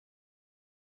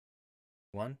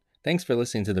One. Thanks for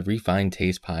listening to the Refined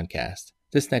Taste podcast.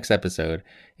 This next episode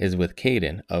is with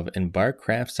Caden of Embark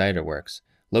Craft Ciderworks,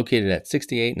 located at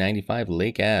 6895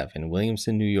 Lake Ave in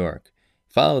Williamson, New York.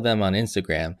 Follow them on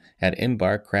Instagram at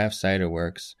Embark Craft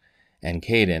Ciderworks and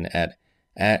Caden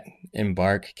at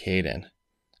Embark Caden.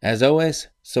 As always,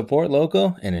 support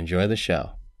local and enjoy the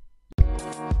show.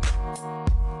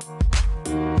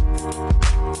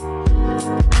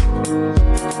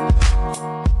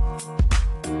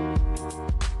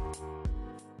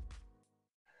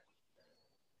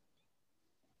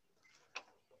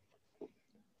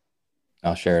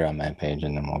 I'll share it on my page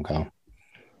and then we'll go.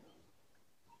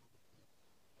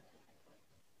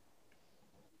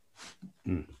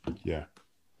 Yeah.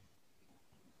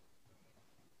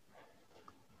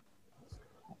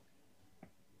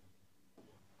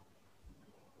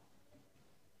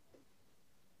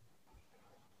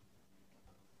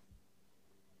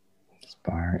 This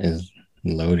bar is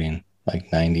loading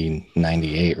like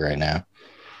 98 right now.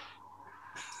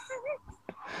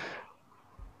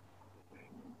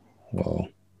 Whoa.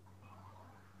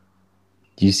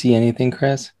 Do you see anything,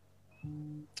 Chris?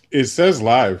 It says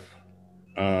live.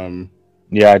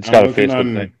 Yeah, I just got a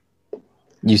Facebook thing.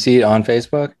 You see it on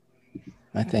Facebook?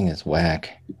 My thing is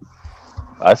whack.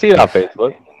 I see it on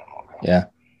Facebook. Yeah.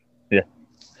 Yeah.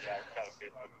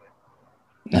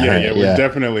 Yeah, we're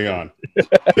definitely on.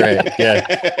 Great. Yeah.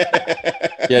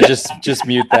 Yeah, just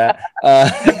mute that. All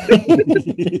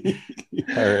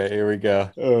right, here we go.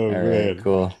 Oh, All man. right,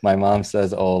 cool. My mom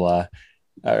says hola.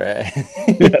 All right.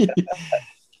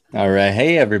 All right.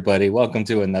 Hey, everybody. Welcome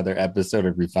to another episode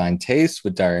of Refined Taste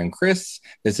with Dara and Chris.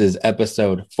 This is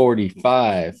episode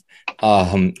 45.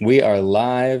 We are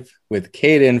live with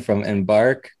Caden from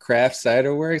Embark Craft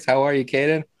Ciderworks. How are you,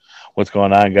 Caden? What's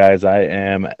going on, guys? I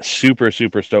am super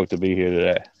stoked to be here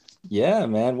today. Yeah,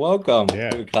 man. Welcome.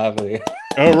 Yeah. We're clapping.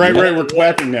 Oh, right. We're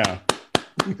clapping now.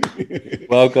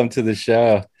 Welcome to the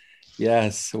show.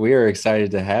 Yes, we are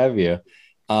excited to have you.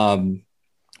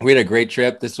 We had a great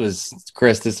trip. This was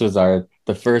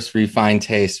the first Refined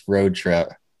Taste road trip.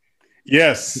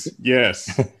 Yes.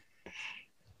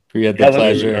 We had the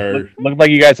pleasure. Looked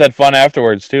like you guys had fun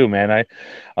afterwards too, man.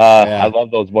 I love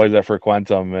those boys that frequent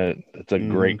them. It's a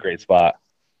great spot.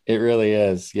 It really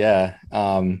is. Yeah.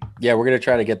 We're gonna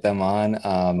try to get them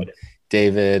on.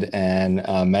 David and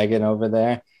Megan over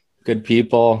there. Good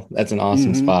people. That's an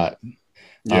awesome spot.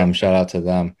 Yeah. Shout out to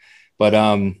them. But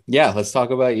let's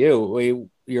talk about you.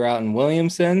 You're out in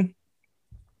Williamson.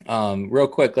 Real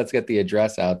quick, let's get the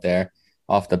address out there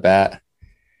off the bat.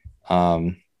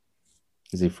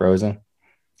 Is he frozen?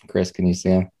 Chris, can you see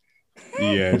him?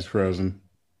 Yeah, it's frozen.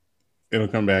 It'll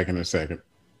come back in a second.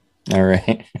 All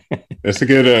right. That's a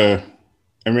good.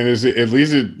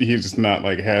 He's not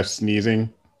like half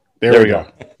sneezing. There we go.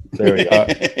 There we go.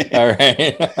 All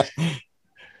right.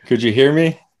 Could you hear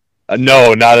me?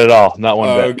 No, not at all. Not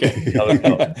one bit.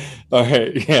 Okay. All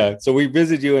right. Yeah. So we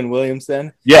visited you in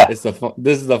Williamson. Yeah. This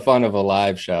is the fun of a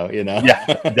live show, you know? Yeah,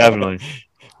 definitely.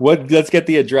 Let's get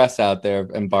the address out there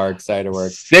of Embark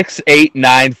Ciderworks.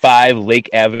 6895 Lake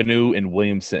Avenue in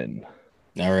Williamson.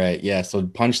 All right. Yeah. So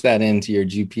punch that into your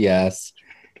GPS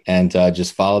and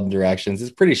just follow the directions. It's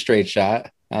a pretty straight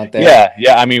shot out there.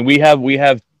 Yeah. I mean, we have.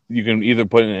 You can either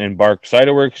put it in Embark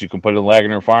Ciderworks, you can put it in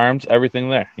Lagner Farms. Everything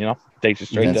there, takes you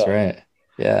straight. That's right.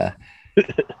 Yeah.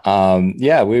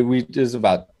 We just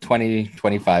about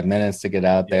 25 minutes to get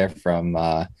out there from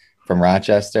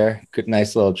Rochester. Good,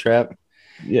 nice little trip.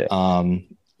 Yeah.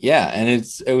 And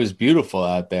it was beautiful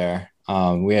out there.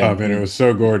 It was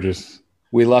so gorgeous.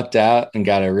 We lucked out and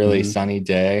got a really sunny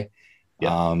day.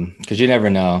 Yeah. Because you never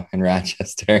know in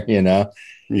Rochester, Yeah.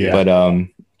 But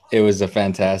it was a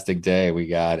fantastic day we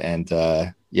got, and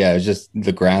it was just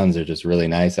the grounds are just really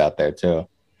nice out there too.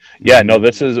 Yeah, no,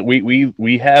 this is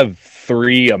we have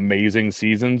 3 amazing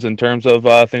seasons in terms of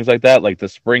things like that. Like the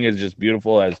spring is just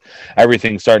beautiful as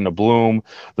everything's starting to bloom.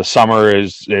 The summer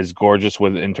is gorgeous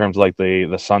in terms of like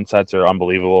the sunsets are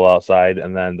unbelievable outside,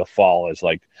 and then the fall is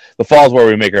where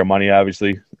we make our money,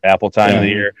 obviously, apple time of the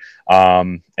year.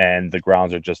 And the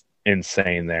grounds are just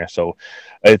insane there. So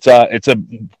it's a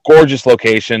gorgeous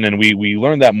location, and we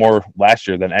learned that more last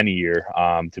year than any year.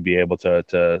 To be able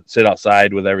to sit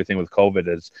outside with everything with COVID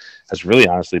has really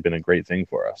honestly been a great thing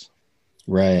for us.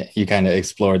 Right. You kind of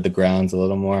explored the grounds a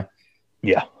little more.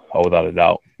 Yeah. Oh, without a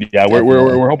doubt. Yeah,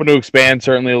 we're hoping to expand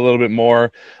certainly a little bit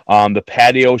more. The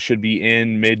patio should be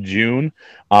in mid-June,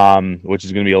 which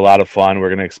is going to be a lot of fun. We're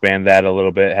going to expand that a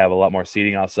little bit, have a lot more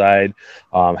seating outside,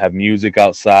 have music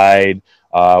outside.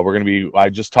 I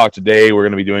just talked today, we're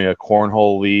going to be doing a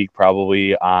cornhole league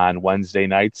probably on Wednesday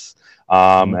nights.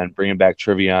 and bringing back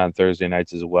trivia on Thursday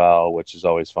nights as well, which is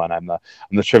always fun. I'm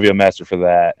the trivia master for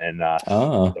that, and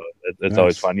so it's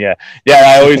always fun. Yeah.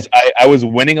 I was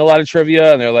winning a lot of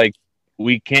trivia, and they're like,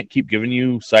 we can't keep giving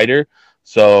you cider,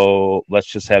 so let's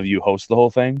just have you host the whole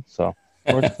thing. So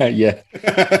yeah.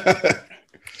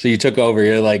 So you took over.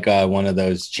 You're like one of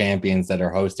those champions that are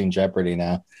hosting Jeopardy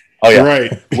now. Oh yeah,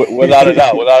 right. Without a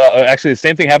doubt. Actually, the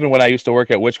same thing happened when I used to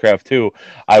work at Witchcraft too.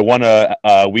 I won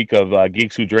a week of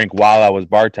Geeks Who Drink while I was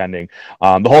bartending.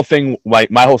 The whole thing, my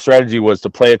whole strategy was to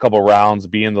play a couple rounds,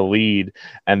 be in the lead,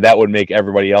 and that would make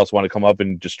everybody else want to come up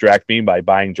and distract me by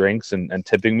buying drinks and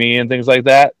tipping me and things like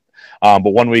that.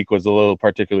 But one week was a little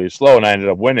particularly slow, and I ended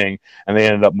up winning, and they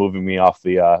ended up moving me off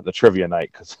the trivia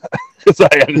night because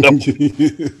I ended up.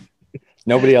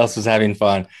 Nobody else was having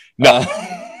fun.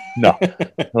 No,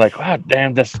 like, wow,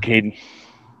 damn, that's Caden.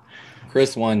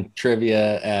 Chris won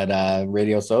trivia at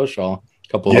Radio Social a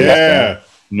couple of weeks ago.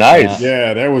 Nice.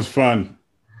 Yeah, that was fun.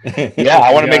 Yeah,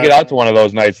 I want to make it out to one of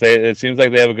those nights. It seems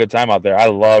like they have a good time out there. I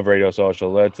love Radio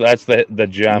Social. That's the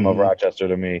gem of Rochester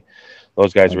to me.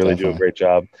 Those guys really do a great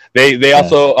job. They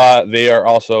also they are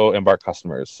also Embark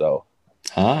customers. So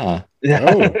of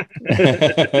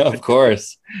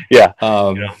course. Yeah.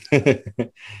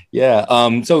 Yeah.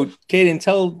 So Caden,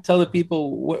 tell the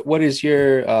people what's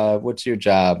your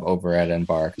job over at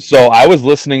Embark? So I was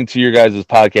listening to your guys'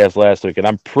 podcast last week, and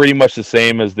I'm pretty much the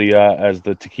same as the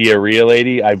Taquilla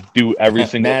lady. I do every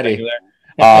single thing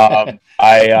there.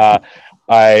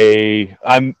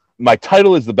 My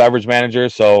title is the beverage manager,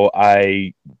 so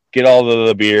I get all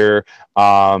the beer.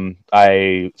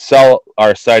 I sell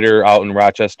our cider out in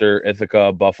Rochester,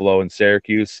 Ithaca, Buffalo, and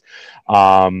Syracuse.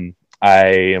 I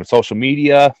am social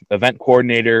media, event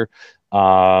coordinator,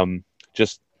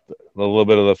 just a little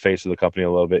bit of the face of the company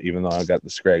a little bit, even though I've got the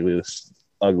scraggly,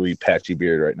 ugly, patchy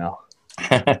beard right now.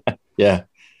 Yeah.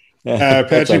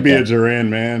 Patchy beards are in,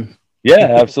 man.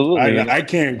 Yeah, absolutely. I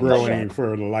can't grow any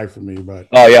for the life of me, but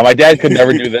oh yeah, my dad could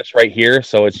never do this right here,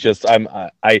 so it's just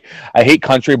I hate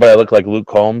country, but I look like Luke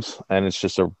Combs, and it's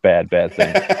just a bad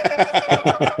thing.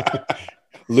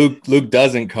 Luke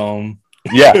doesn't comb.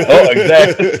 Yeah. Oh,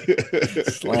 exactly.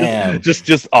 Slam.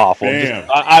 Just awful.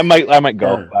 I might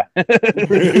go.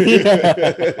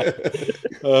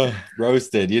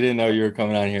 Roasted. You didn't know you were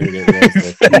coming on here to get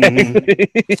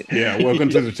roasted. Yeah. Welcome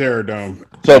to the Terror Dome.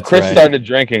 So that's Chris started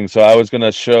drinking. So I was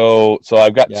gonna show. So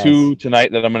I've got two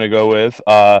tonight that I'm gonna go with.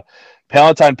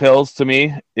 Palatine Pils to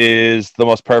me is the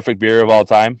most perfect beer of all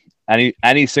time.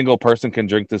 Any single person can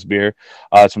drink this beer.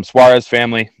 It's from Suarez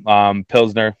family,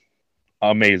 Pilsner.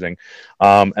 Amazing.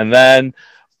 And then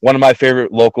one of my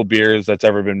favorite local beers that's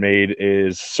ever been made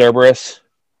is Cerberus.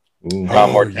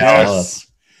 Mortalis.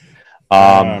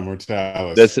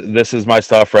 Mortalis. This is my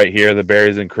stuff right here, the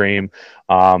berries and cream.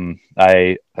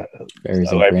 I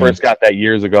first got that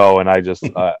years ago, and I just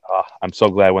I'm so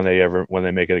glad when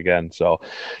they make it again. So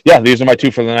yeah, these are my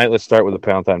two for the night. Let's start with the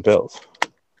Palatine Pils.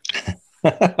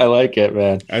 I like it,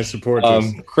 man. I support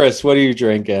this. Chris, what are you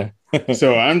drinking?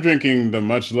 So I'm drinking the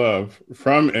Much Love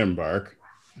from Embark.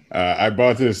 I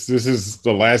bought this. This is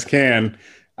the last can.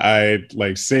 I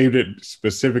saved it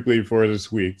specifically for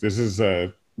this week. This is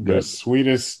the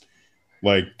sweetest,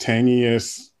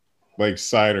 tangiest,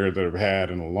 cider that I've had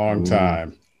in a long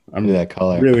time. I'm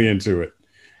really into it.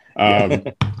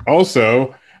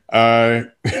 Also,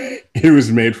 it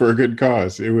was made for a good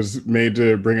cause. It was made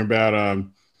to bring about,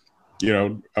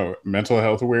 mental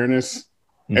health awareness.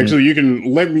 Actually, you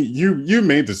can let me. You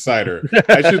made the cider.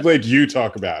 I should let you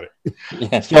talk about it.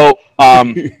 Yeah. So,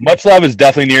 Much Love is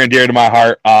definitely near and dear to my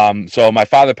heart. So my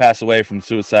father passed away from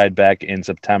suicide back in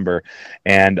September,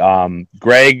 and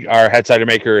Greg, our head cider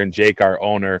maker, and Jake, our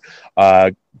owner,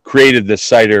 created this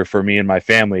cider for me and my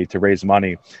family to raise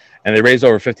money, and they raised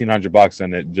over $1,500,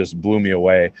 and it just blew me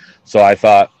away. So I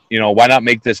thought, why not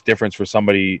make this difference for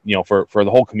somebody, for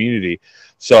the whole community?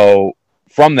 So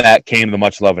from that came the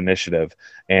Much Love initiative.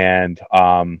 And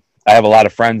I have a lot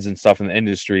of friends and stuff in the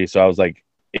industry. So I was like,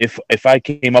 if I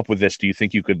came up with this, do you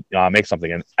think you could make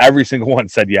something? And every single one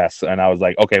said yes. And I was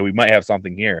like, okay, we might have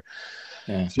something here.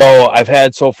 Yeah. So I've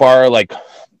had so far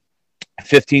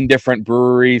 15 different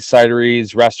breweries,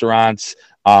 cideries, restaurants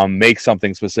make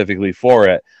something specifically for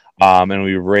it. And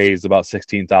we raised about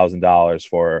 $16,000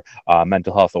 for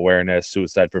mental health awareness,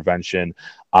 suicide prevention.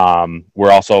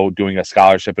 We're also doing a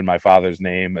scholarship in my father's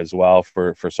name as well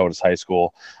for Sodas High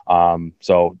School.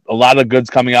 So a lot of goods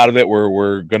coming out of it.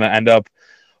 We're going to end up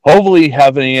hopefully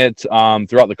having it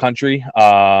throughout the country.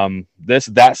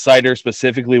 That cider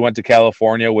specifically went to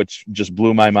California, which just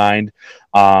blew my mind.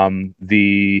 I'm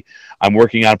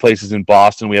working on places in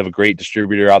Boston. We have a great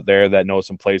distributor out there that knows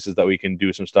some places that we can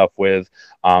do some stuff with.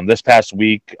 This past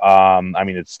week, I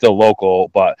mean, it's still local,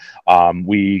 but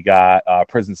we got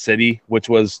Prison City, which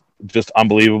was just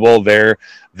unbelievable. Their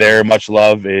Much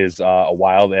Love is a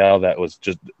wild ale that was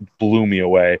just blew me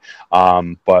away.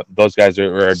 But those guys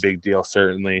are a big deal,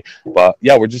 certainly. But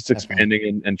yeah, we're just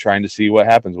expanding and trying to see what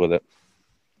happens with it.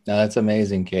 No, that's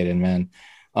amazing, Caden, man.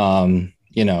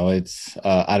 It's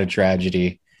out of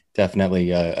tragedy.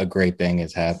 Definitely a great thing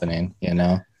is happening,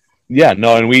 Yeah,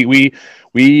 no, and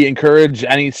we encourage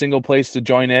any single place to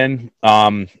join in.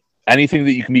 Anything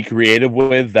that you can be creative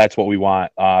with, that's what we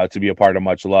want to be a part of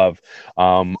Much Love.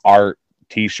 Art,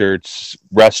 t-shirts,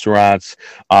 restaurants.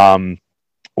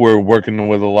 We're working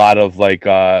with a lot of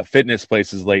fitness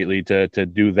places lately to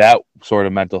do that sort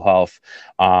of mental health.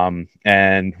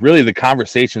 And really the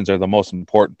conversations are the most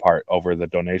important part over the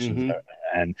donations.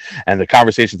 Mm-hmm. And the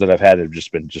conversations that I've had have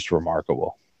just been just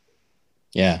remarkable.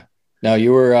 Yeah. No,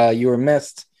 you were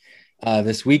missed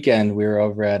this weekend. We were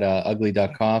over at Ugly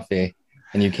Duck Coffee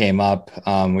and you came up.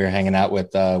 We were hanging out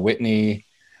with Whitney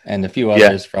and a few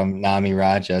others from NAMI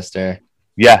Rochester.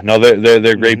 Yeah, no,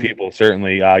 they're great people,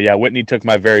 certainly. Whitney took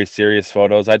my very serious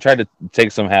photos. I tried to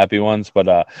take some happy ones,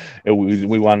 but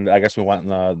we wanted, I guess we went in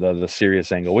the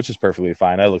serious angle, which is perfectly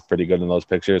fine. I look pretty good in those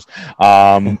pictures.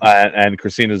 And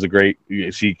Christina's a great.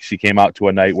 She came out to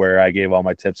a night where I gave all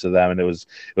my tips to them, and it was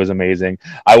amazing.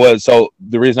 So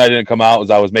the reason I didn't come out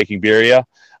was I was making birria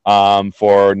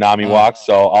for NAMI Walks.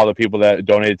 So all the people that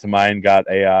donated to mine got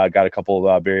a couple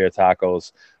of birria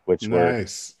tacos, which were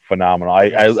phenomenal.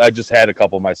 I just had a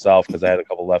couple myself because I had a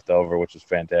couple left over, which was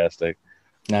fantastic.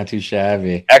 Not too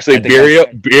shabby. Actually,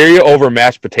 birria over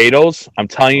mashed potatoes. I'm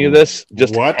telling you this,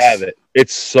 just have it.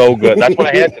 It's so good. That's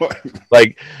what I had.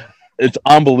 It's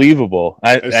unbelievable.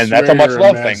 And that's a Much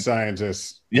Love thing.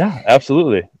 Scientist. Yeah,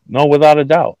 absolutely. No, without a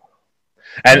doubt.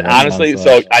 And honestly,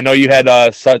 so I know you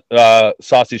had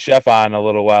Saucy Chef on a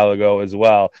little while ago as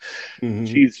well. Mm-hmm.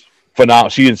 She's phenomenal.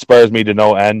 She inspires me to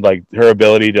no end, like her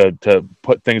ability to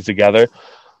put things together.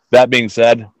 That being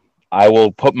said, I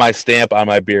will put my stamp on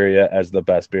my birria as the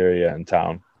best birria in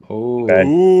town. Okay?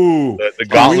 Ooh, the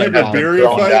gauntlet has been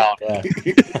thrown down. Yeah.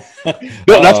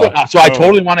 No, that's what. So I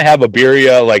totally want to have a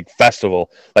birria festival.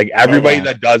 Like everybody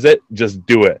that does it, just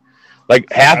do it.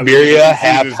 Like half birria,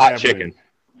 half hot chicken.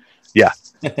 Yeah,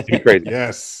 it'd be crazy.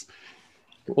 Yes,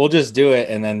 we'll just do it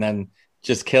and then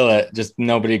just kill it. Just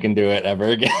nobody can do it ever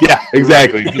again. Yeah,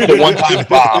 exactly. Just a one-time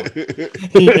bomb.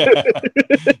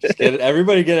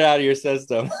 Everybody get it out of your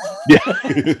system. Yeah.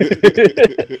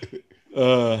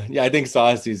 I think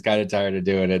Saucy's kind of tired of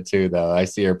doing it too, though. I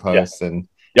see her posts and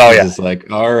it's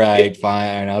like, all right,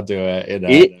 fine, I'll do it.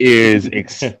 It is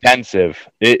extensive.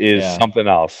 It is something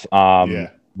else.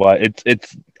 But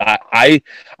I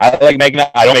like making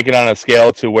it. I don't make it on a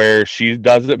scale to where she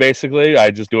does it. Basically, I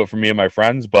just do it for me and my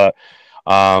friends. But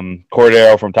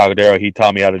Cordero from Tacodero, he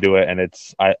taught me how to do it, and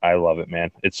I love it,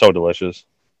 man. It's so delicious.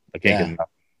 I can't get enough.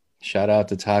 Shout out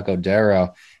to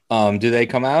Tacodero. Do they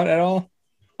come out at all?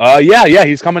 Yeah,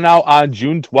 he's coming out on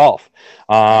June 12th.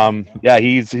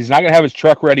 He's not gonna have his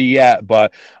truck ready yet,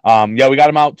 but we got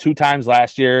him out 2 times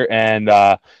last year, and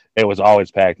it was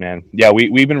always packed, man. Yeah,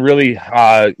 we've been really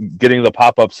getting the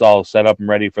pop-ups all set up and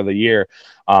ready for the year,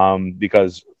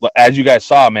 because as you guys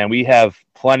saw, man, we have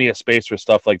plenty of space for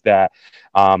stuff like that,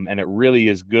 and it really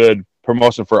is good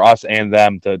promotion for us and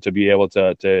them to be able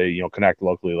to connect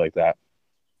locally like that.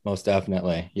 Most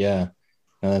definitely, yeah.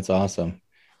 No, that's awesome.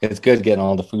 It's good getting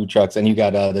all the food trucks, and you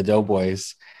got the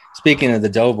Doughboys. Speaking of the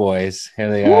Doughboys, here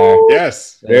they are.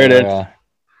 Yes, there it is.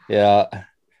 Yeah,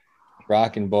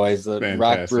 Rockin' Boys, the Fantastic.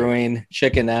 Rock Brewing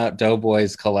Chicken Out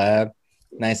Doughboys collab.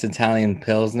 Nice Italian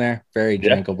Pilsner, very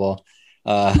drinkable,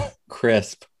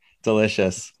 crisp,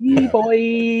 delicious.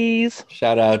 Boys.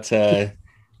 Shout out to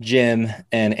Jim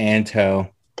and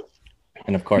Anto.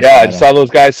 And of course, I saw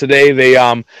those guys today.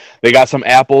 They got some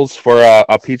apples for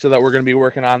a pizza that we're going to be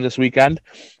working on this weekend,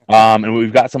 and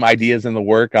we've got some ideas in the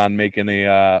work on making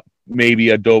maybe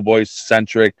a Doughboys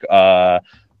centric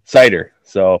cider.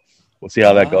 So we'll see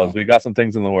how that goes. We got some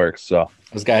things in the works. So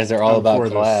those guys are all about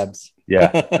collabs. Yeah,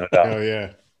 no doubt. Oh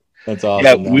yeah. That's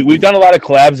awesome. Yeah, we've done a lot of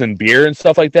collabs in beer and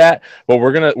stuff like that, but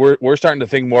we're starting to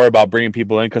think more about bringing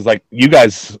people in, because like you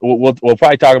guys, we'll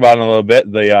probably talk about in a little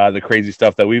bit the crazy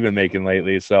stuff that we've been making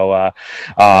lately. So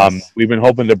we've been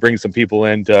hoping to bring some people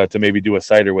in to maybe do a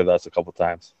cider with us a couple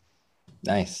times.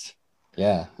 Nice,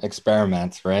 yeah,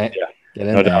 experiments, right? Yeah, get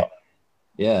in there. Doubt.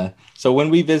 Yeah. So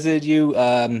when we visited you,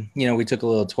 we took a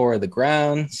little tour of the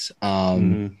grounds,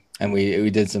 and we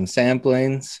did some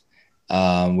samplings.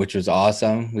 which was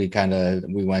awesome. We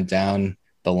went down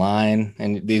the line,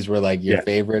 and these were like your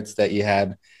favorites that you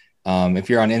had. If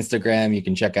you're on Instagram, you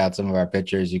can check out some of our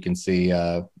pictures. You can see,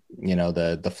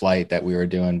 the flight that we were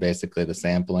doing, basically the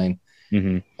sampling.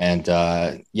 Mm-hmm. And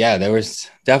there was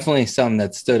definitely some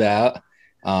that stood out.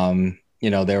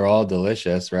 They were all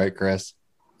delicious, right, Chris?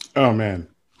 Oh man,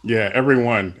 yeah,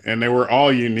 everyone, and they were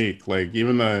all unique. Like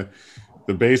even the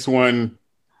base one,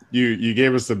 you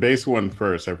gave us the base one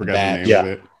first. I forgot the name of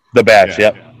it. The batch,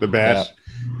 the batch,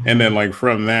 and then like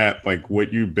from that, like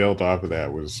what you built off of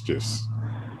that was just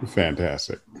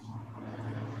fantastic.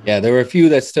 Yeah, there were a few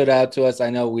that stood out to us. I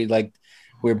know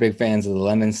we're big fans of the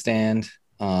lemon stand,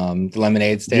 the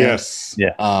lemonade stand. Yes.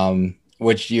 Yeah.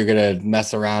 Which you're gonna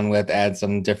mess around with, add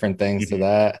some different things to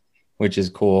that, which is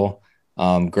cool.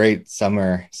 Great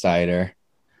summer cider.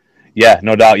 Yeah,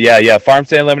 no doubt. Yeah. Farm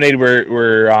stand lemonade.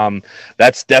 We're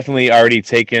that's definitely already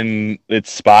taken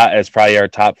its spot as probably our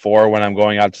top 4 when I'm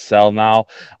going out to sell now.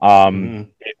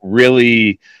 It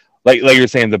really, like you're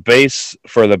saying, the base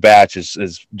for the batch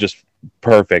is just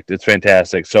perfect. It's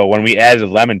fantastic. So when we added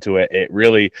lemon to it, it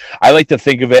really, I like to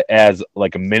think of it as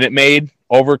like a Minute Maid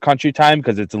over Country Time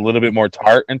because it's a little bit more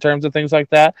tart in terms of things like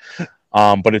that.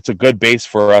 But it's a good base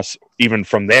for us even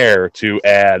from there to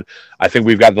add. I think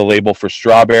we've got the label for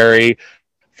strawberry,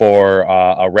 for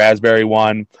a raspberry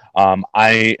one.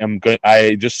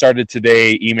 I just started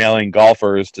today emailing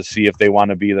golfers to see if they want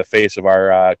to be the face of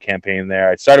our campaign there.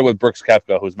 I started with Brooks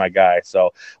Koepka, who's my guy.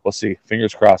 So we'll see.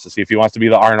 Fingers crossed to see if he wants to be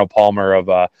the Arnold Palmer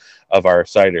of our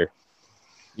cider.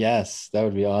 Yes, that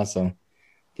would be awesome.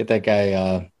 Get that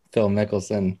guy Phil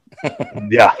Mickelson.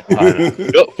 Yeah,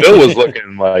 Phil was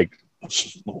looking like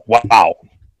wow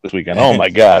this weekend. Oh my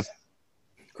god,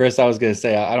 Chris, I was gonna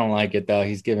say I don't like it though.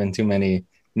 He's giving too many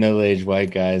middle-aged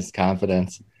white guys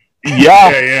confidence.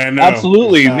 Yeah, no,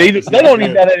 absolutely. They don't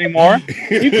need that anymore.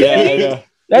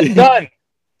 That's done.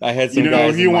 I had some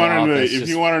guys if you want him to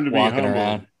be walking humble,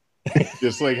 around,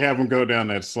 just like have him go down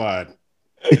that slide.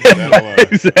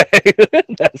 That's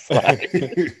right.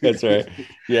 That's right.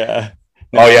 Yeah.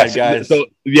 No, guys. So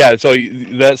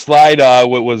that slide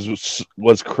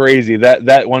was crazy.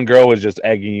 That one girl was just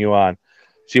egging you on.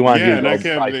 She wanted you to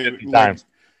go 50 times.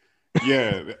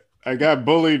 Yeah, I got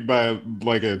bullied by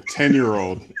like a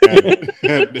 10-year-old.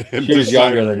 She was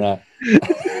younger than that.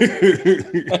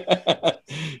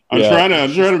 I'm trying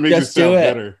to make this sound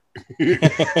better.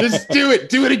 Just do it.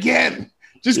 Do it again.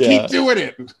 Just keep doing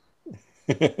it.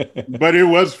 But it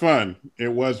was fun.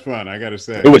 I gotta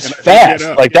say, it was fast.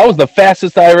 Like that was the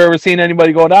fastest I've ever seen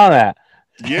anybody go down that.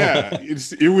 Yeah,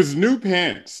 it was new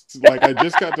pants. Like I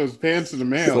just got those pants in the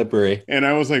mail, slippery, and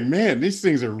I was like, man, these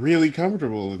things are really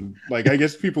comfortable. And like, I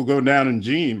guess people go down in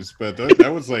jeans, but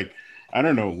that was like, I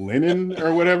don't know, linen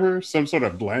or whatever, some sort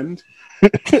of blend.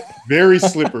 Very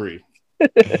slippery.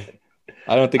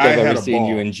 I don't think I've ever seen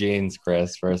you in jeans,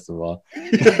 Chris. First of all,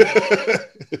 you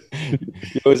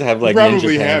always have like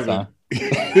ninja pants on.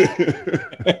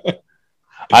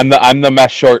 I'm the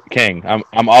mesh short king.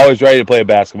 I'm always ready to play a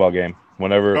basketball game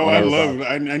whenever. I love it.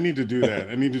 I need to do that.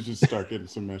 I need to just start getting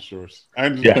some mesh shorts.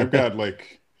 I've got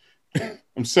like,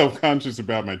 I'm self-conscious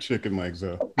about my chicken legs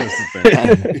though. That's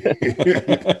the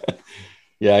thing.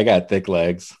 Yeah, I got thick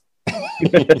legs.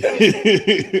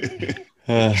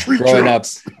 Growing up,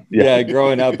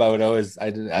 I would always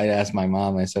I'd ask my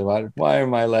mom. I said, "Why are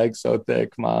my legs so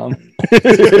thick, Mom?"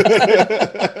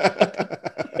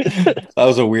 I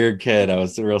was a weird kid. I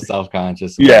was real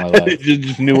self-conscious. Yeah,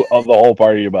 just knew of the whole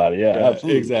party about it. Yeah,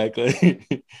 absolutely.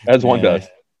 Exactly. As one does.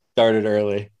 Started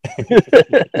early.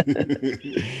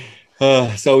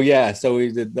 So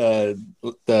we did the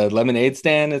lemonade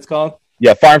stand. It's called.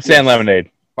 Yeah, farm stand lemonade.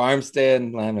 Farm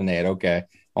stand lemonade. Okay.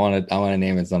 I want to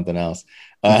name it something else.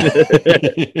 And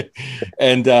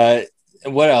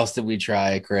what else did we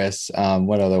try, Chris?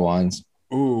 What other ones?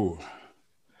 Ooh,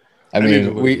 I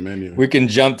mean, we can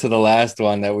jump to the last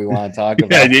one that we want to talk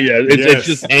about. It's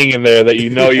just hanging there that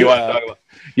you want to talk about.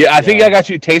 Yeah, I think I got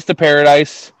you Taste of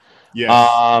Paradise.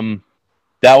 Yeah.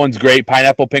 That one's great.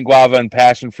 Pineapple, pink guava, and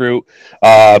passion fruit.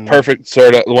 Perfect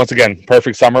sort of, once again,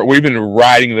 perfect summer. We've been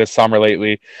riding this summer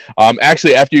lately.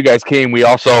 Actually, after you guys came, we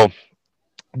also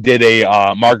did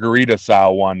a margarita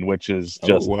style one, which is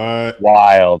just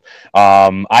wild.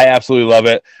 I absolutely love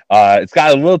it. It's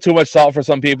got a little too much salt for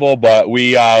some people, but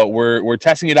we're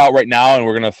testing it out right now, and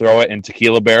we're gonna throw it in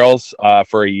tequila barrels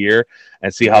for a year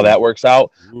and see how that works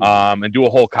out. Ooh. And do a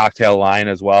whole cocktail line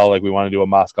as well. Like we want to do a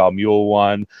Moscow Mule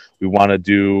one. We want to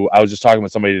do, I was just talking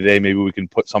with somebody today, maybe we can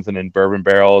put something in bourbon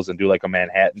barrels and do like a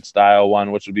Manhattan style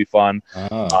one, which would be fun.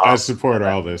 I support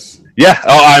all this. Yeah.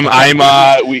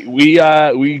 Oh,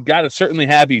 we got it certainly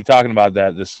happy talking about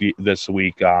that this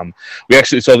week. We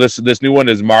actually, so this new one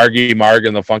is Marg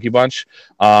and the Funky Bunch,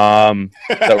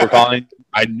 that we're calling.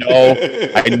 I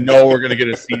know we're gonna get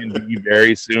a C&D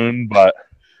very soon, but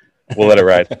we'll let it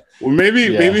ride. Well,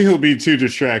 maybe he'll be too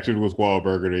distracted with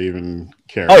Wahlburger to even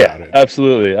care Oh about yeah, it.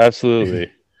 absolutely.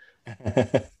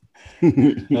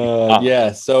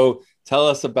 Yeah. So tell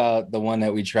us about the one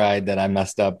that we tried that I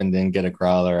messed up and didn't get a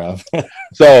crawler of.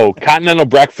 So Continental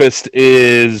Breakfast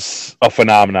is a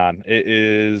phenomenon. It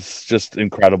is just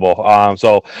incredible.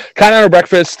 So Continental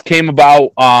Breakfast came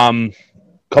about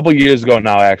couple years ago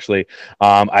now, actually.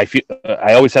 I feel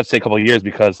I always have to say a couple of years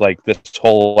because like this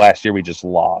whole last year we just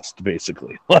lost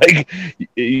basically. Like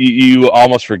you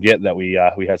almost forget that we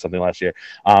had something last year.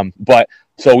 But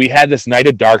so we had this Night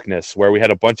of Darkness where we had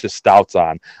a bunch of stouts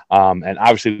on, and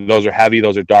obviously those are heavy,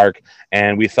 those are dark,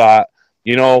 and we thought,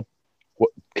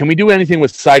 can we do anything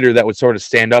with cider that would sort of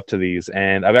stand up to these?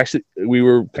 And we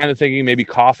were kind of thinking maybe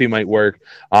coffee might work.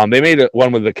 They made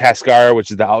one with the Cascara,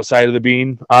 which is the outside of the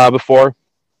bean, before.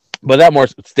 But that more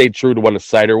stayed true to what a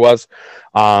cider was.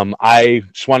 I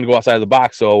just wanted to go outside of the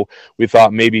box, so we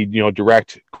thought maybe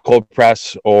direct cold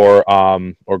press or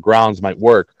grounds might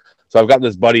work. So I've got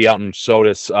this buddy out in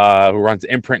Sodas who runs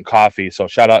Imprint Coffee. So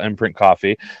shout out Imprint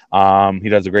Coffee. He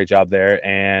does a great job there.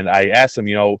 And I asked him,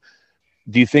 do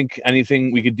you think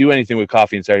we could do anything with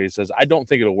coffee and cider? He says, I don't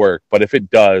think it'll work, but if it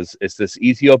does, it's this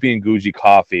Ethiopian Guji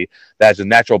coffee that has a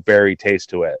natural berry taste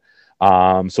to it.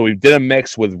 So we did a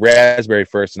mix with raspberry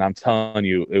first, and I'm telling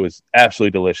you, it was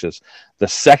absolutely delicious. The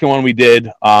second one we did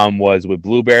was with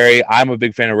blueberry. I'm a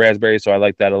big fan of raspberry, so I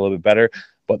like that a little bit better.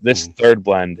 But this third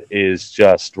blend is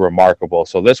just remarkable.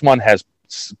 So this one has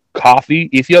coffee,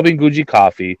 Ethiopian Guji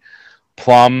coffee,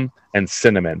 plum, and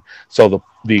cinnamon. So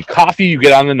the coffee you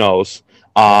get on the nose,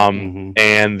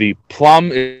 and the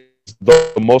plum is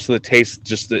most of the taste,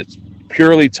 just it's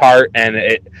purely tart, and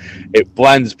it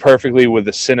blends perfectly with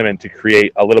the cinnamon to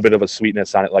create a little bit of a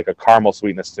sweetness on it, like a caramel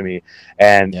sweetness to me.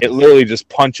 And it literally just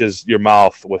punches your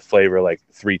mouth with flavor like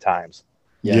 3 times.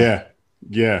 Yeah.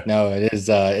 No, it is.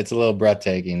 It's a little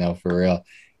breathtaking though, for real.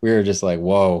 We were just like,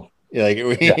 whoa, like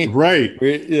right.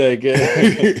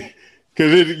 Because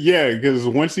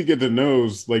once you get the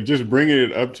nose, like just bringing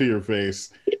it up to your face,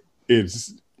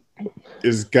 it's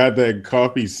got that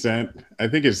coffee scent. I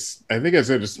think I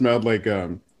said it smelled like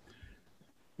a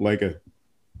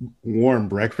warm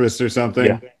breakfast or something.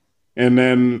 Yeah. And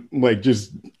then like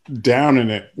just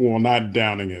downing it. Well, not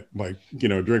downing it, like,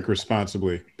 drink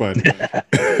responsibly, but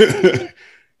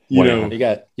you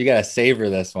gotta savor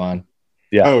this one.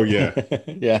 Yeah. Oh yeah.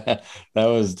 Yeah. That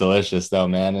was delicious though,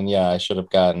 man. And yeah, I should have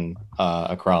gotten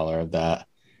a crawler of that.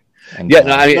 And,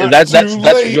 that's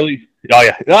really. Oh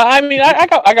yeah, I mean, I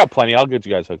got plenty. I'll get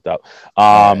you guys hooked up.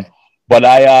 But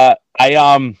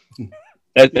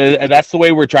and that's the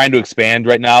way we're trying to expand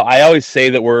right now. I always say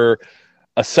that we're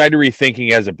a cidery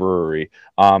thinking as a brewery.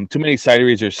 Too many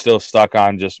cideries are still stuck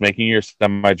on just making your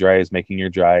semi-dries, making your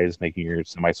dries, making your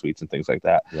semi-sweets and things like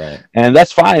that. Right. And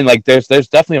that's fine. Like there's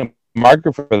definitely a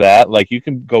market for that. Like you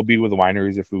can go be with the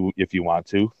wineries if you want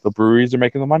to. The breweries are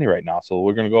making the money right now, so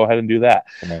we're going to go ahead and do that.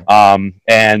 Okay.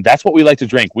 And that's what we like to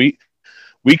drink. We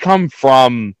come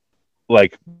from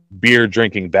like beer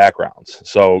drinking backgrounds.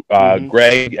 So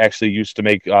Greg actually used to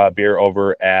make beer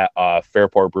over at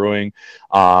Fairport Brewing,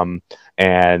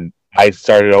 and I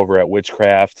started over at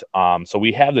Witchcraft. So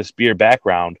we have this beer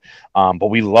background, but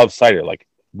we love cider. Like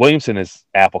Williamson is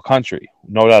apple country,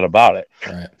 no doubt about it.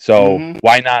 Right. So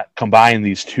why not combine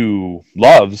these two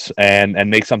loves and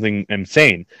make something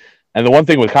insane? And the one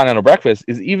thing with Continental Breakfast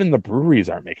is even the breweries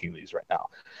aren't making these right now.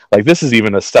 Like this is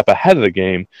even a step ahead of the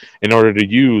game in order to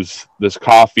use this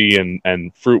coffee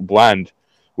and fruit blend,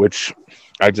 which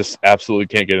I just absolutely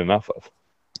can't get enough of.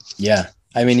 Yeah.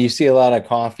 I mean, you see a lot of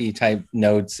coffee type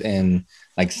notes in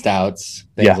like stouts,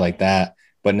 things like that,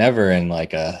 but never in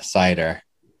like a cider.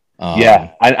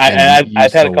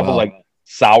 I've had a couple like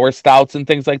sour stouts and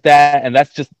things like that, and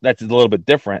that's a little bit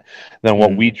different than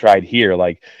what we tried here.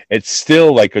 Like it's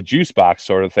still like a juice box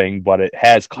sort of thing, but it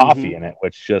has coffee in it,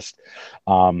 which just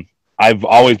I've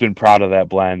always been proud of that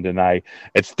blend, and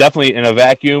it's definitely in a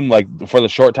vacuum, like for the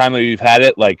short time that we've had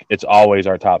it, like it's always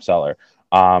our top seller.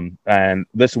 And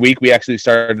this week we actually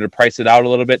started to price it out a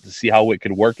little bit to see how it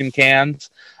could work in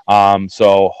cans.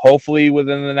 So hopefully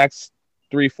within the next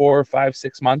 3, 4, 5,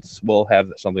 6 months we'll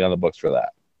have something on the books for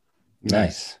that.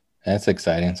 Nice. That's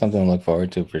exciting. Something to look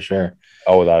forward to for sure.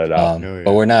 Oh, without a doubt. Hell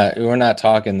But yeah. we're not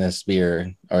talking this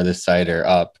beer or this cider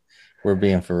up. We're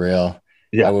being for real.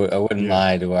 Yeah. I wouldn't Yeah.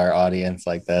 lie to our audience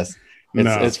like this.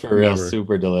 No, It's for real, never.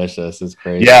 super delicious. It's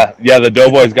crazy. Yeah, the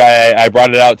Doughboys guy. I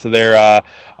brought it out to their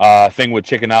thing with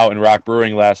Chicken Out and Rock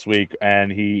Brewing last week, and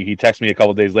he texted me a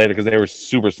couple days later because they were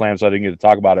super slammed, so I didn't get to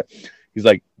talk about it. He's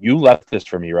like, "You left this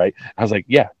for me, right?" I was like,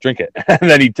 "Yeah, drink it." And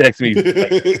then he texted me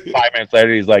like 5 minutes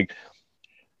later. He's like,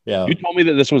 Yeah. "You told me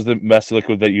that this was the best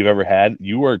liquid that you've ever had.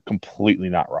 You were completely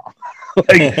not wrong." Like,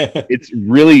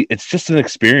 it's just an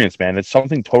experience, man. It's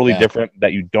something totally different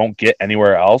that you don't get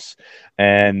anywhere else.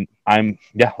 And like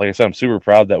I said, I'm super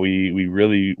proud that we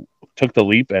really took the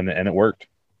leap and it worked.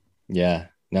 Yeah,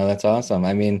 no, that's awesome.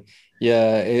 I mean,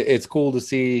 yeah, it's cool to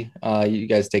see you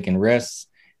guys taking risks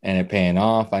and it paying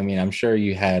off. I mean, I'm sure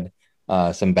you had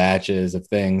some batches of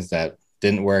things that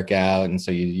didn't work out, and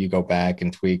so you go back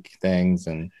and tweak things.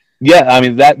 And yeah, I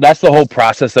mean that's the whole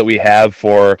process that we have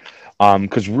for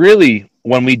because really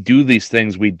when we do these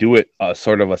things, we do it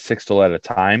sort of a sixtel at a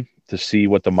time to see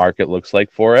what the market looks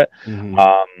like for it.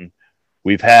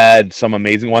 We've had some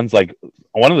amazing ones. Like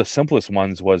one of the simplest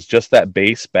ones was just that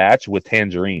base batch with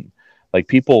tangerine. Like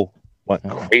people went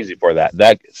crazy for that.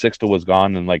 That sixtel was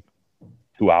gone in like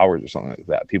 2 hours or something like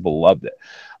that. People loved it.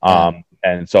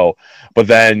 And so, but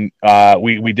then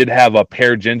we did have a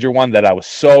pear ginger one that I was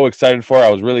so excited for.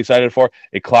 I was really excited for.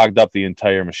 It clogged up the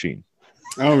entire machine.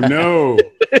 Oh no!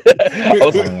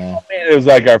 It was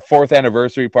like our 4th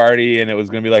anniversary party, and it was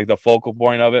going to be like the focal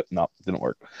point of it. No, it didn't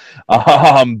work.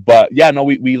 But yeah, no,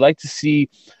 we like to see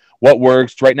what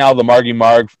works. Right now, the Margie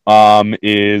Marg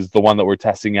is the one that we're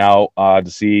testing out to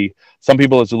see. Some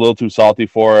people it's a little too salty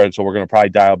for it, so we're going to probably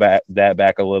dial that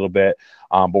back a little bit.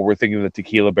 But we're thinking the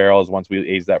tequila barrels, once we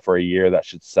age that for a year, that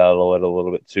should settle it a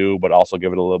little bit too, but also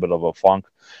give it a little bit of a funk.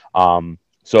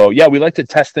 So yeah, we like to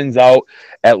test things out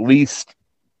at least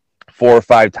 4 or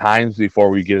 5 times before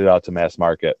we get it out to mass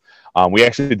market. We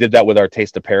actually did that with our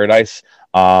Taste of Paradise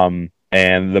and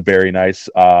the Berry Nice,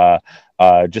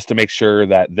 just to make sure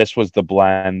that this was the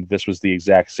blend. This was the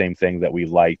exact same thing that we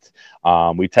liked.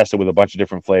 We tested with a bunch of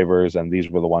different flavors, and these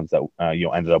were the ones that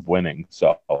ended up winning.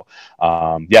 So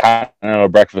yeah, I know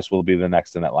breakfast will be the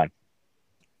next in that line.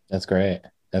 That's great.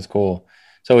 That's cool.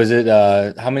 So is it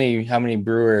how many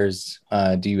brewers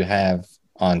do you have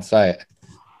on site?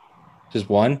 Just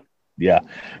one? Yeah,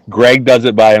 Greg does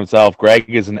it by himself. Greg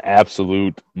is an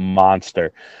absolute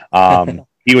monster.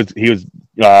 He was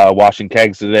washing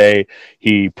kegs today.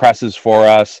 He presses for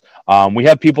us. We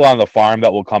have people on the farm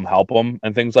that will come help him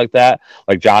and things like that.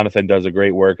 Like Jonathan does a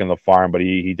great work in the farm, but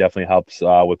he definitely helps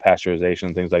with pasteurization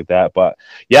and things like that. But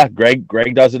yeah, Greg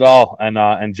does it all,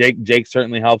 and Jake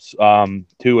certainly helps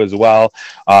too as well.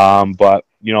 But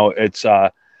it's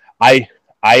I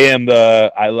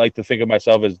like to think of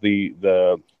myself as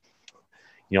the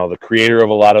creator of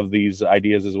a lot of these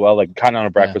ideas as well. Like Kind on a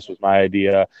Breakfast was my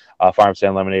idea, Farm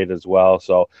Stand Lemonade as well.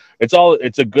 So it's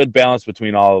a good balance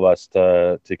between all of us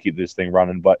to keep this thing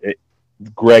running. But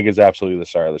Greg is absolutely the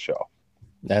star of the show.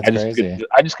 That's crazy.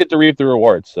 I just get to reap the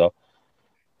rewards. So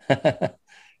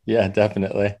yeah,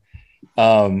 definitely.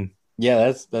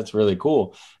 Yeah, that's really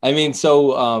cool. I mean,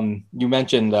 so you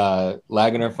mentioned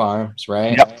Laguna Farms,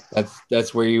 right? Yep.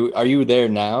 That's where are you there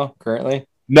now currently?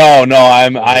 No,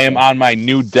 I am on my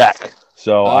new deck.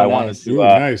 So I wanted to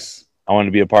nice. I wanted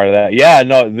to be a part of that. Yeah,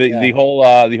 no, the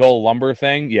whole lumber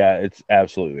thing, yeah, it's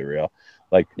absolutely real.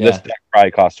 Like this deck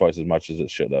probably cost twice as much as it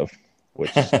should have,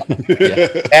 which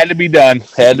had to be done.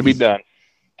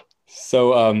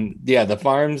 So the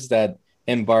farms that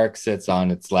Embark sits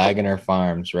on, it's Laguna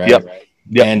Farms, right? Yep.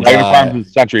 And Laguna Farms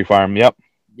is Century Farm. Yep.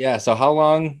 Yeah. So how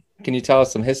long can you tell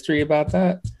us some history about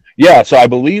that? Yeah, so I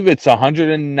believe it's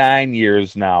 109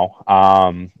 years now.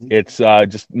 It's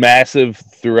just massive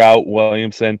throughout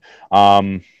Williamson.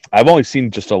 I've only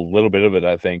seen just a little bit of it,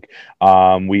 I think.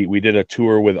 We did a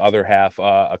tour with Other Half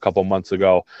a couple months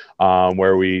ago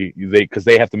where because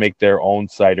they have to make their own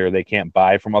cider. They can't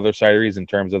buy from other cideries in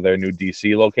terms of their new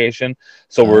DC location.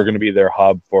 So we're going to be their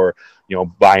hub for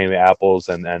buying the apples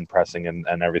and pressing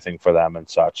and everything for them and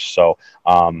such. So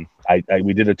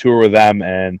we did a tour with them,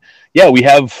 and yeah, we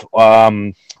have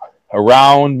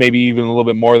around maybe even a little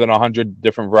bit more than 100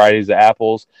 different varieties of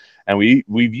apples, and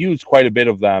we've used quite a bit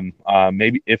of them,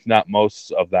 maybe if not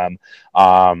most of them,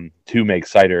 to make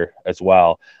cider as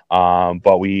well.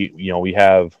 But we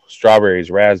have strawberries,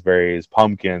 raspberries,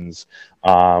 pumpkins,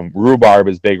 rhubarb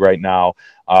is big right now.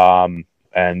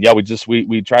 And yeah,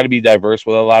 we try to be diverse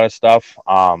with a lot of stuff.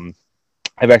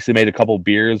 I've actually made a couple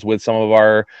beers with some of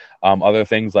our other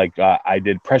things. Like I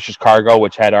did Precious Cargo,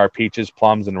 which had our peaches,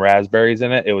 plums, and raspberries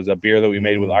in it. It was a beer that we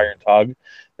made with Iron Tug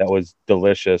that was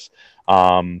delicious.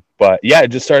 But yeah, it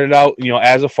just started out,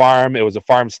 as a farm. It was a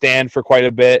farm stand for quite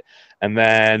a bit. And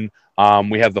then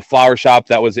we have the flower shop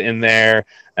that was in there.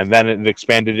 And then it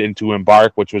expanded into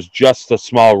Embark, which was just a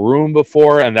small room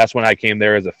before. And that's when I came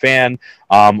there as a fan.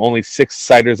 Only 6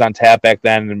 ciders on tap back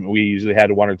then. And we usually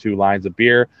had 1 or 2 lines of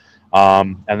beer.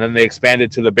 And then they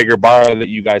expanded to the bigger bar that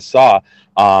you guys saw,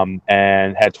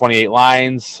 and had 28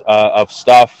 lines of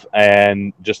stuff.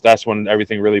 And just that's when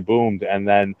everything really boomed. And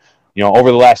then,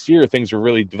 over the last year, things were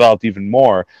really developed even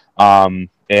more.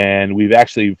 And we've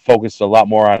actually focused a lot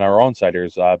more on our own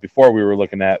ciders. Before we were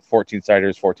looking at 14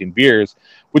 ciders, 14 beers,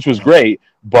 which was great,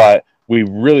 but we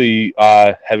really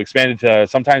have expanded to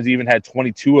sometimes even had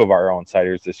 22 of our own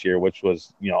ciders this year, which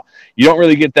was, you don't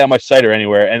really get that much cider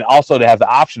anywhere. And also to have the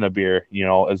option of beer,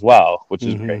 as well, which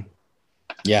is great.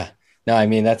 Yeah. No, I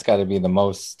mean, that's got to be the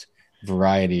most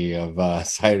variety of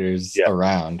ciders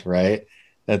around, right?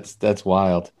 That's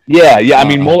wild. Yeah. I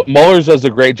mean, Muller's does a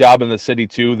great job in the city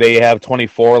too. They have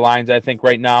 24 lines, I think,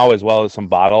 right now, as well as some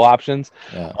bottle options.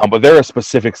 Yeah. But they're a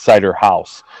specific cider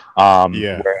house. Whereas,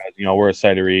 we're a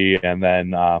cidery, and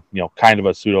then kind of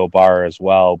a pseudo bar as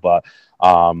well. But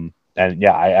I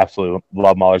absolutely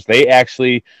love Muller's. They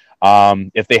actually,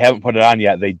 if they haven't put it on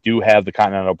yet, they do have the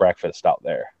continental breakfast out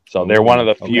there. So they're one of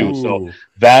the few. Ooh. So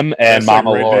them and That's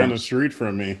Mama right Laura's down the street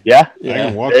from me. Yeah. I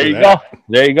can walk There to you that. go.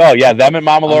 There you go. Yeah, them and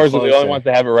Mama Laura's are the only closer. ones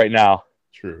that have it right now.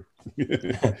 True.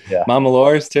 Yeah. Mama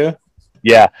Laura's too?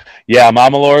 Yeah,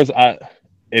 Mama Laura's.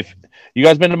 If you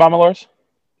guys been to Mama Laura's?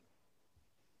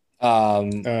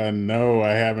 No,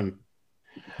 I haven't.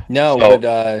 No, So-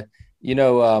 but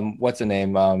what's the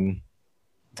name?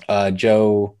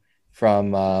 Joe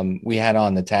from we had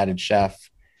on the Tatted Chef.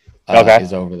 Okay.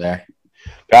 Is over there.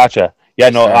 Gotcha. Yeah,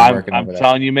 no, Started working I'm over there.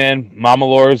 telling you, man, Mama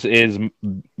Laura's is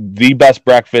the best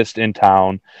breakfast in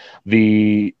town.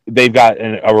 They've got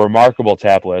a remarkable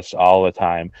tap list all the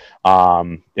time.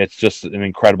 It's just an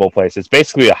incredible place. It's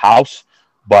basically a house,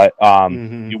 but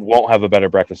you won't have a better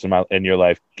breakfast in your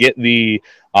life. Get the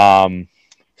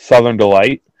Southern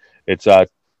Delight. It's a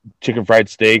chicken fried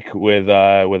steak with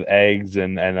eggs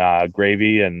and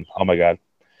gravy, and oh my god,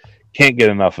 can't get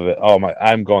enough of it. Oh my,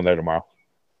 I'm going there tomorrow.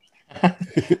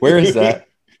 Where is that?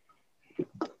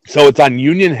 So it's on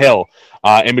Union Hill,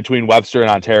 in between Webster and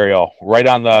Ontario, right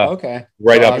on the Okay.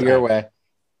 right Well, up your way.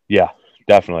 Yeah,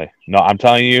 definitely. No, I'm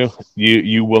telling you,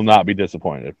 you will not be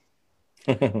disappointed.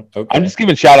 Okay. I'm just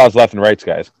giving shout outs left and right,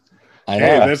 guys. I know.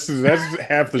 Hey, that's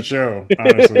half the show,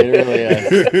 honestly. It really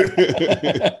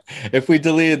is. If we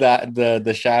deleted that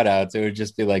the shout outs, it would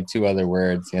just be like 2 other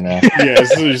words, Yeah,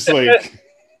 it's just like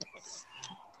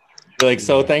Be like,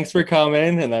 so thanks for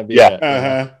coming, and that'd be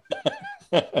Yeah.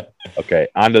 it. Okay,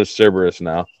 on to the Cerberus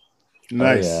now.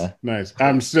 nice, yeah. nice.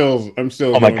 I'm still.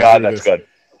 Oh my going god, through that's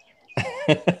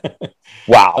this. good.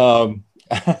 Wow.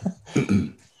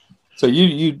 So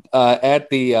you at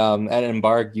the at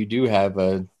Embark, you do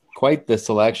have quite the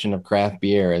selection of craft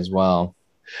beer as well.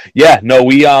 Yeah, no,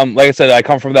 we like I said, I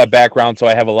come from that background, so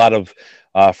I have a lot of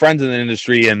friends in the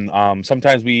industry, and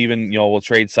sometimes we even will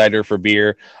trade cider for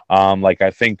beer. Like I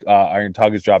think Iron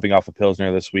Tug is dropping off a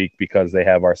Pilsner this week because they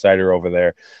have our cider over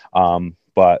there.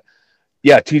 But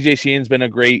yeah, TJ Sheen's been a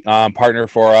great partner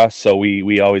for us, so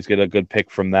we always get a good pick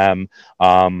from them.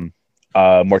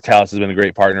 Mortalis has been a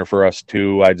great partner for us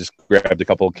too. I just grabbed a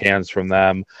couple of cans from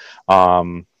them.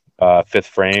 Fifth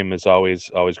Frame is always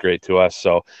great to us.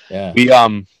 So Yeah. we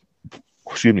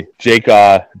excuse me, Jake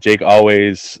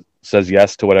always says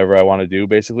yes to whatever I want to do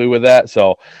basically with that.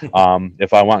 So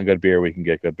if I want good beer, we can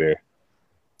get good beer.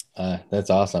 That's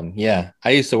awesome. Yeah.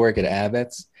 I used to work at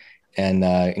Abbott's and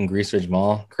in Grease Ridge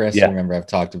Mall. Chris, Yeah. I remember I've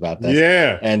talked about this.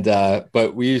 Yeah. And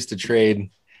but we used to trade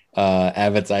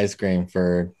Abbott's ice cream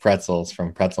for pretzels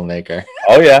from Pretzel Maker.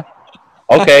 Oh yeah.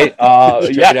 Okay.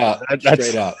 Straight up. that's-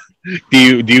 Straight up. Do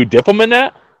you dip them in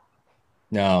that?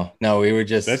 No, we would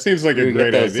just That seems like we a would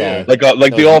great get those, idea.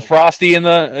 Like the old Frosty and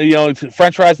the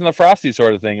French fries and the Frosty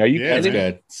sort of thing. Are you Yeah, that's kidding?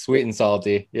 good. Sweet and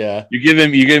salty. Yeah. You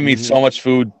give me so much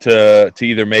food to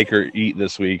either make or eat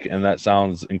this week, and that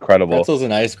sounds incredible. Pretzels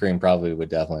and ice cream probably would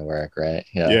definitely work, right?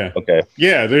 Yeah. Okay.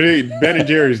 Yeah, Ben and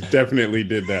Jerry's definitely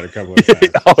did that a couple of times.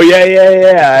 Oh yeah.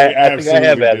 They I think I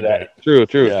have absolutely had did that.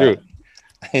 True.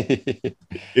 Yeah.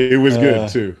 It was good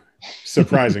too,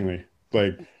 surprisingly.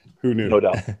 Like, who knew? No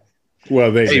doubt.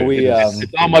 Well, they Hey, did. we,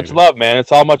 It's all much love, man.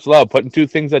 It's all much love. Putting two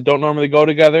things that don't normally go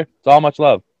together. It's all much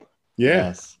love. Yeah.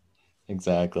 Yes,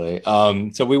 exactly.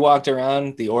 So we walked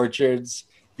around the orchards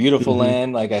beautiful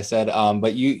land, like I said.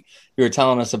 But you were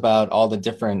telling us about all the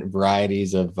different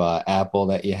varieties of apple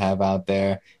that you have out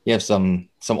there. You have some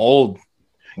old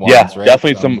ones, right?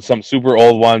 Definitely some super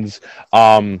old ones.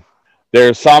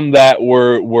 There's some that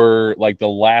were like the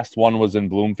last one was in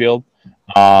Bloomfield.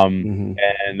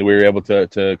 And we were able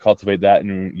to cultivate that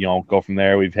and go from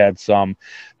there. We've had some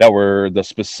that were the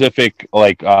specific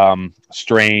like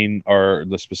strain or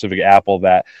the specific apple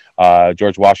that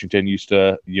George Washington used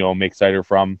to make cider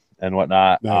from and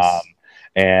whatnot. Nice.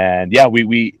 And yeah,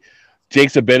 we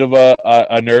Jake's a bit of a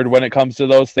nerd when it comes to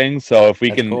those things. So if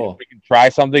we can try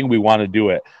something, we want to do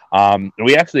it.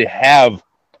 We actually have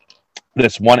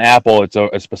this one apple. It's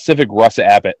a specific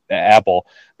russet apple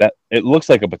that it looks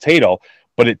like a potato,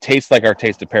 but it tastes like our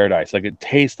taste of paradise. Like it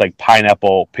tastes like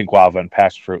pineapple, pink guava, and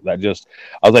passion fruit. I was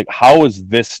like, how is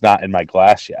this not in my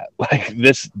glass yet? Like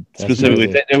this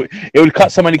specifically, it would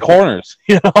cut so many corners,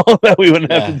 that we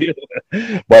wouldn't have to deal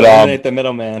with. But eliminate the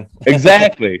middleman.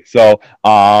 Exactly. So,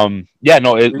 we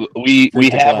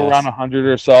have around 100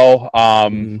 or so,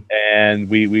 and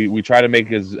we try to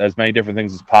make as many different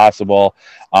things as possible.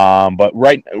 But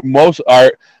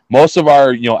most of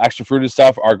our extra fruited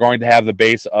stuff are going to have the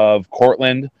base of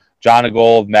Cortland, John of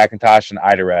Gold, McIntosh, and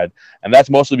Ida Red, and that's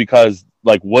mostly because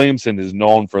like Williamson is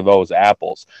known for those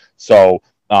apples. So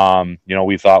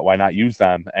we thought, why not use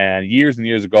them? And years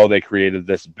ago, they created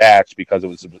this batch because it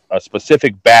was a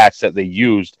specific batch that they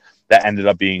used that ended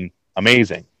up being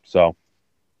amazing. So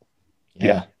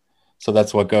yeah. So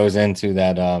that's what goes into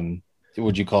that.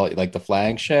 Would you call it like the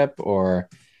flagship or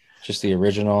just the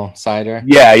original cider?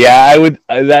 Yeah, I would.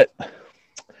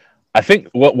 I think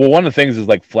one of the things is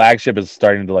like flagship is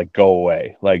starting to like go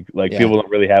away. Like people don't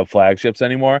really have flagships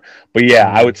anymore. But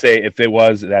I would say if it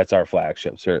was, that's our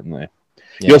flagship certainly.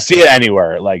 Yeah. You'll see it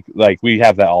anywhere. Like we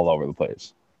have that all over the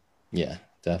place. Yeah,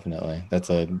 definitely. That's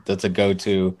a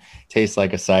go-to. Tastes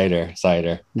like a cider.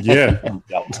 Yeah,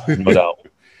 no doubt.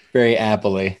 Very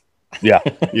appley. Yeah.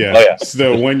 Yeah. Oh, yeah.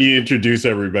 So when you introduce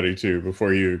everybody to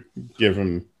before you give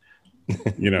them,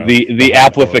 the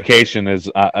amplification is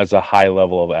as a high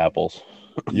level of apples.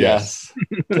 Yes,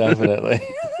 definitely.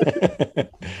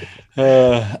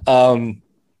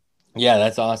 Yeah,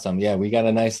 that's awesome. Yeah, we got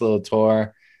a nice little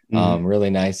tour. Really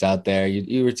nice out there.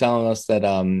 You were telling us that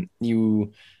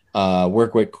you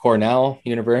work with Cornell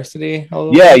University.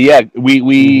 Yeah.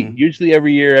 We usually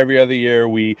every other year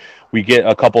we get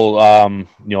a couple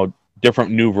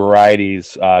different new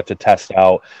varieties to test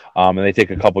out, and they take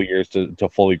a couple years to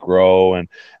fully grow and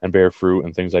bear fruit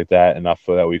and things like that, enough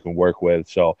so that we can work with.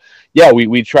 So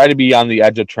we try to be on the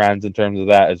edge of trends in terms of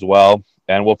that as well,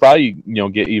 and we'll probably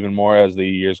get even more as the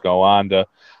years go on to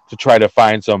try to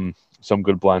find some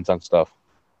good blends on stuff.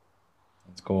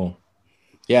 That's cool.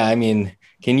 Yeah, I mean,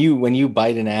 when you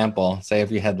bite an apple, say if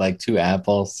you had like two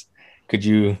apples, could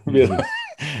you really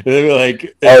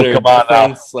like, come on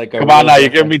now. Like come on now, you're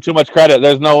giving me too much credit.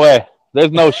 There's no way.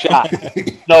 There's no shot.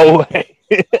 No way.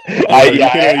 You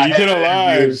can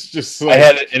lie. Just like... I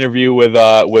had an interview with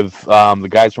the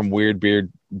guys from Weird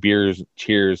Beers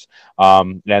Cheers,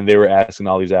 and they were asking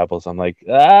all these apples. I'm like,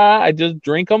 I just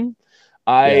drink them.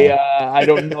 I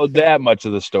don't know that much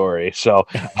of the story. So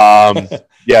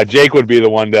Jake would be the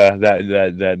one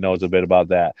that knows a bit about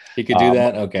that. He could do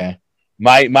that. Okay.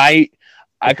 I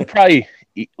could probably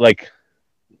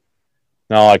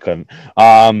no, I couldn't.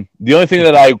 The only thing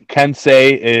that I can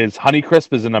say is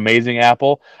Honeycrisp is an amazing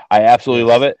apple. I absolutely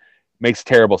love it. Makes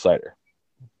terrible cider.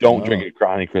 Don't drink it.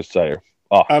 Honeycrisp cider.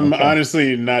 Oh, I'm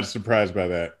honestly not surprised by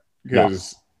that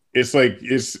because it's like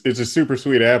it's a super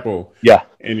sweet apple. Yeah.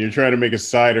 And you're trying to make a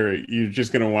cider, you're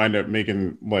just gonna wind up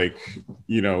making like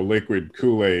liquid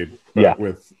Kool-Aid. Yeah.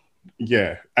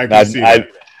 I can see that.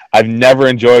 I've never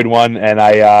enjoyed one, and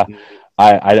I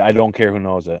don't care who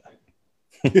knows it.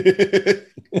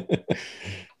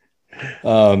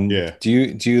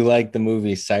 Do you like the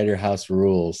movie Cider House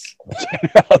Rules?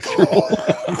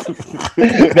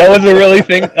 That was a really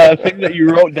thing that you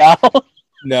wrote down.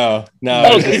 No.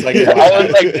 I was like,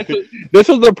 this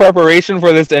was the preparation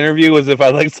for this interview. Was if I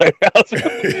like Cider House Rules.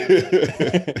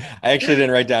 I actually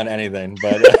didn't write down anything,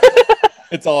 but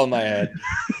it's all in my head.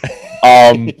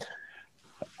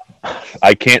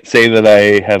 I can't say that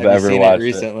I have ever seen watched it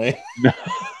recently.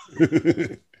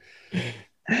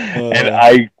 And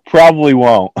I probably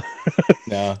won't.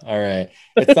 No, all right.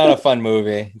 It's not a fun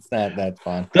movie. It's not that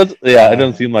fun. It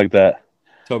doesn't seem like that.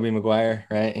 Tobey Maguire,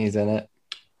 right? He's in it.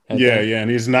 And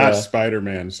he's not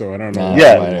Spider-Man, so I don't know.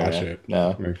 Watch it.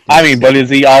 No, I mean, but is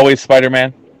he always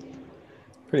Spider-Man?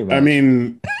 Pretty much. I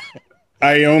mean,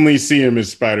 I only see him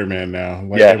as Spider-Man now.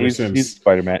 He's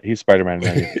Spider-Man. He's Spider-Man.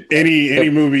 any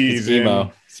movie he's emo.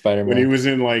 in, Spider-Man. When he was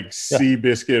in like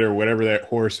Seabiscuit or whatever that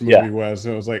horse movie was,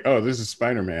 I was like, oh, this is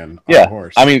Spider-Man on a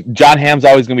horse. I mean, John Hamm's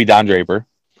always going to be Don Draper.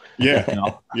 Yeah. You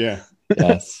know? Yeah.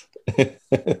 Yes.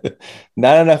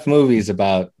 Not enough movies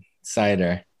about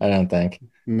cider, I don't think.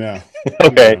 No.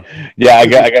 Okay. No. Yeah, I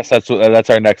guess that's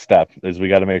our next step is we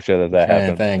got to make sure that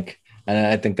happens.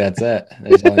 I think that's it.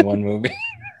 There's only one movie.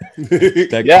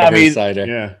 Cider.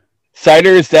 Yeah.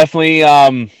 Cider is definitely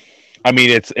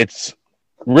it's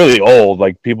really old.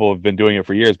 Like people have been doing it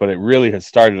for years, but it really has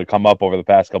started to come up over the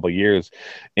past couple of years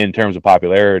in terms of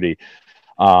popularity.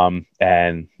 And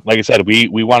like I said,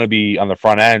 we want to be on the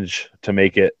front edge to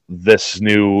make it this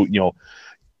new,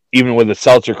 even with the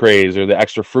seltzer craze or the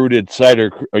extra fruited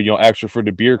cider or, extra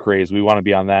fruited beer craze, we want to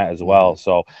be on that as well.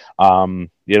 So,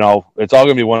 it's all going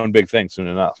to be one big thing soon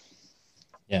enough.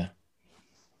 Yeah.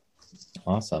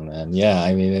 Awesome, man. Yeah.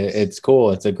 I mean, it's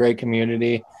cool. It's a great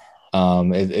community.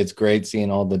 It's great seeing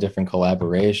all the different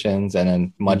collaborations, and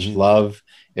then Much Love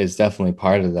is definitely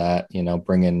part of that,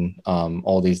 bringing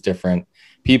all these different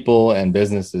people and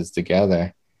businesses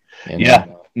together. Yeah.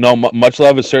 No, Much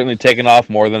Love has certainly taken off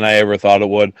more than I ever thought it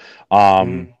would.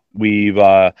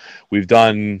 We've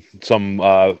done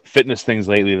some fitness things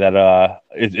lately that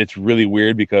it's really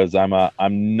weird because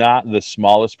I'm not the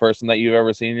smallest person that you've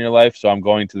ever seen in your life, so I'm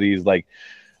going to these like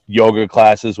yoga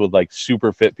classes with like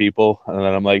super fit people, and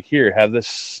then I'm like, here, have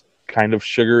this kind of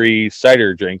sugary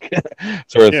cider drink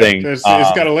sort of thing. It's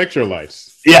got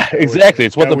electrolytes. Yeah, exactly.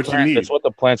 It's what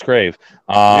the plants crave.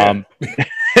 And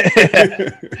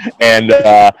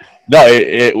no,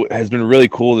 it has been really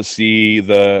cool to see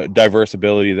the diverse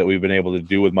ability that we've been able to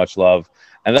do with Much Love.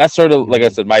 And that's sort of, like I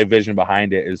said, my vision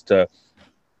behind it is to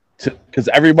because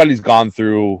everybody's gone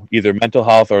through either mental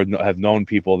health or have known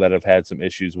people that have had some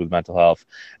issues with mental health,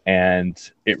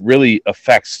 and it really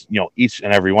affects each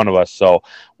and every one of us. So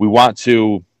we want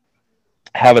to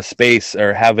have a space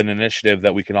or have an initiative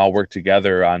that we can all work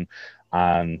together on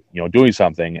doing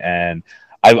something. And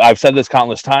I've said this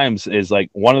countless times, is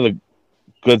like one of the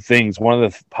good things, one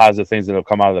of the positive things that have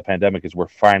come out of the pandemic is we're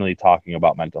finally talking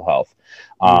about mental health.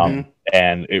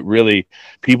 And it really,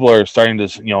 people are starting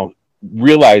to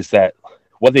realize that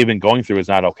what they've been going through is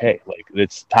not okay. Like,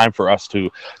 it's time for us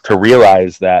to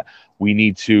realize that we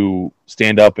need to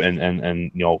stand up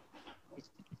and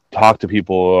talk to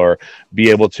people or be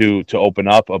able to open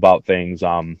up about things.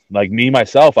 Like me,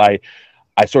 myself, I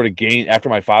sort of gained, after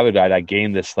my father died, I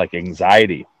gained this like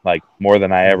anxiety, like more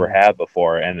than I ever had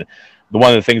before. And one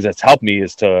of the things that's helped me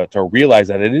is to realize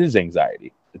that it is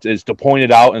anxiety. It's to point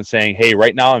it out and saying, hey,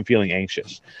 right now I'm feeling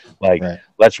anxious. Like,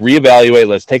 let's reevaluate,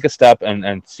 let's take a step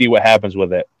and see what happens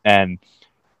with it. And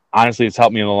honestly, it's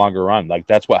helped me in the longer run. Like,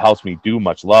 that's what helps me do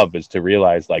Much Love, is to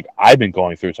realize, like, I've been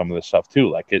going through some of this stuff too.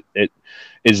 Like, it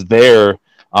is there.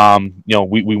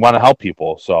 We want to help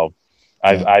people. So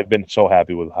I've been so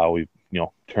happy with how we've,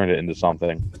 turned it into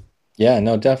something. Yeah,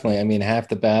 no, definitely. I mean, half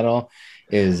the battle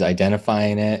is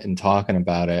identifying it and talking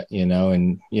about it,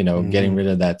 and, getting rid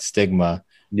of that stigma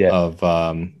of,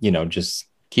 just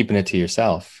keeping it to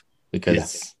yourself,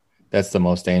 because that's the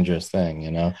most dangerous thing,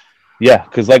 Yeah,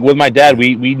 because like with my dad,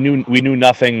 we knew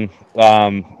nothing,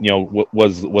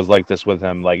 was like this with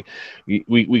him. Like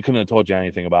we couldn't have told you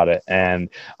anything about it. And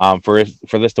for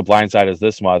this to blindside us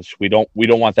this much, we don't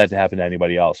want that to happen to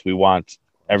anybody else. We want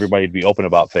everybody to be open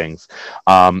about things.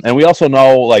 And we also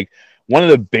know, like, one of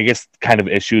the biggest kind of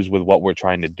issues with what we're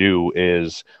trying to do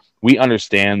is we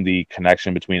understand the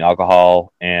connection between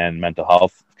alcohol and mental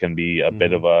health can be a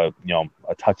bit of a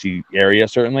touchy area,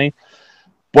 certainly,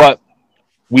 but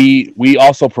we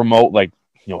also promote, like,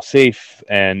 safe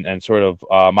and sort of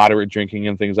moderate drinking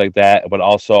and things like that. But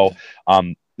also,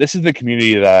 this is the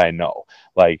community that I know,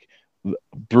 like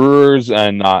brewers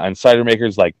and cider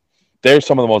makers, like, they're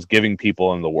some of the most giving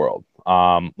people in the world.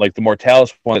 Like the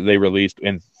Mortalis one that they released,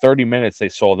 in 30 minutes they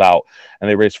sold out, and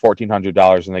they raised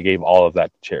 $1,400, and they gave all of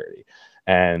that to charity,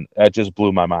 and that just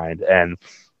blew my mind.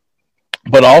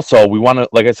 But also, we want to,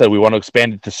 like I said, we want to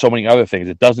expand it to so many other things.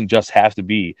 It doesn't just have to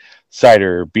be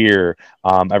cider, beer,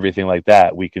 everything like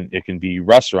that. It can be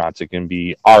restaurants, it can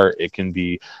be art, it can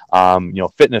be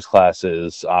fitness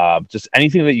classes, just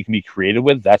anything that you can be creative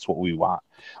with. That's what we want.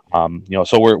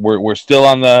 So we're still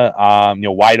on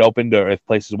the wide open to, if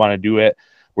places want to do it.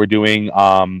 We're doing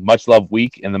Much Love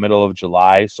Week in the middle of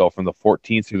July. So from the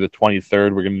 14th through the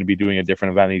 23rd, we're going to be doing a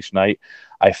different event each night.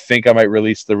 I think I might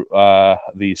release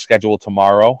the schedule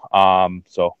tomorrow.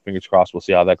 So fingers crossed, we'll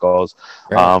see how that goes.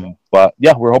 But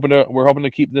yeah, we're hoping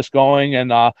to keep this going and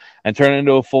turn it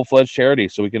into a full-fledged charity,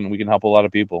 so we can help a lot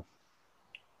of people.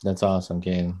 That's awesome,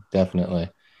 Kane. Definitely.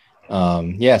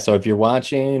 So if you're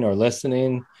watching or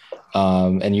listening,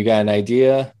 and you got an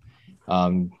idea,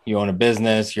 you own a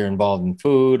business, you're involved in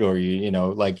food, or you know,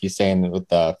 like you're saying with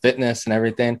the fitness and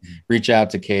everything, reach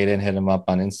out to Caden, hit him up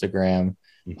on Instagram,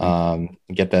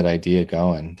 get that idea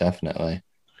going. Definitely.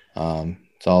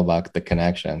 It's all about the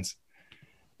connections.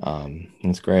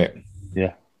 It's great.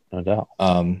 Yeah, no doubt.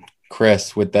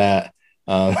 Chris, with that,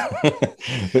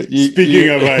 speaking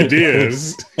of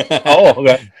ideas,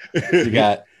 okay.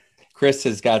 Chris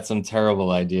has got some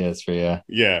terrible ideas for you.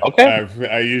 Yeah. Okay.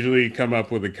 I usually come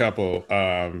up with a couple.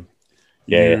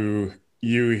 Yeah.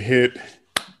 You hit,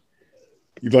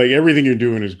 like, everything you're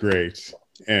doing is great,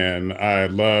 and I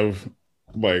love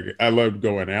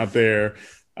going out there.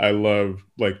 I love,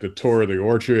 like, the tour of the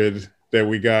orchard that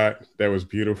we got. That was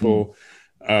beautiful.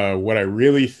 What I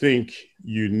really think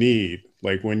you need,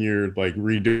 like, when you're, like,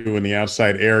 redoing the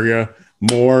outside area,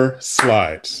 more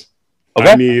slides.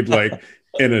 Okay. I need, like,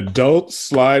 an adult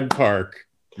slide park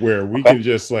where we can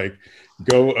just, like,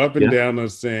 go up and down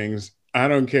those things. I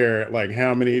don't care, like,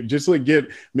 how many, just, like,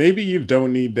 maybe you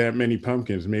don't need that many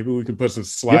pumpkins. Maybe we can put some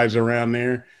slides around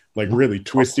there, like, really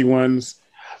twisty ones.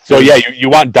 So yeah, you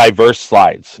want diverse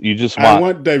slides. I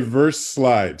want diverse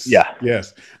slides. Yeah.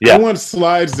 Yes. Yeah. I want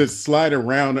slides that slide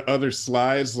around other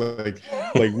slides, like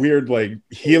weird, like,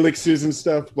 helixes and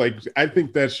stuff. Like, I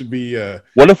think that should be.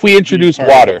 What if we introduce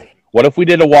water? What if we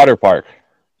did a water park?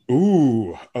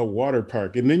 Ooh, a water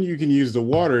park, and then you can use the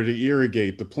water to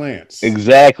irrigate the plants.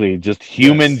 Exactly. Just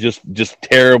human, just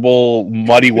terrible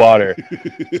muddy water.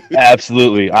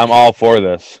 Absolutely, I'm all for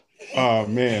this. Oh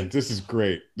man, this is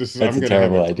great. I'm going to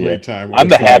have a great time. I'm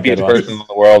the happiest person in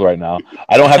the world right now.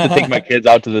 I don't have to take my kids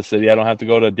out to the city. I don't have to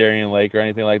go to Darien Lake or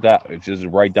anything like that. It's just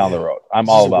right down the road. I'm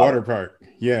all about water park.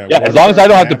 Yeah. Yeah. As long as I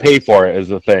don't have to pay for it is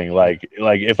the thing. Like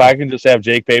if I can just have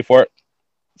Jake pay for it,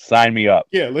 sign me up.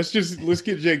 Yeah. Let's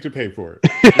get Jake to pay for it.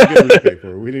 Let's get him to pay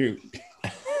for it. We do.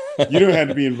 You don't have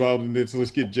to be involved in this.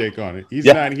 Let's get Jake on it. He's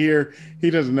not here.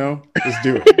 He doesn't know. Let's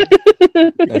do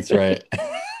it. That's right.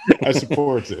 I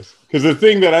support this because the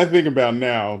thing that I think about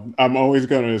now, I'm always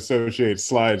going to associate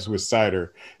slides with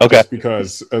cider, just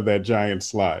because of that giant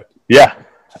slide. Yeah,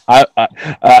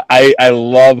 I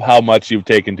love how much you've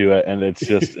taken to it, and it's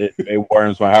just it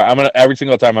warms my heart. Every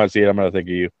single time I see it, I'm gonna think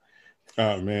of you.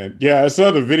 Oh man, yeah, I saw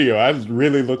the video. I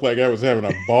really looked like I was having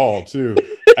a ball too.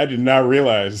 I did not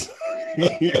realize.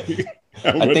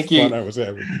 How much fun I was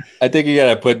having. I think you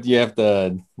have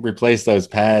to replace those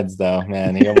pads though,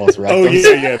 man. He almost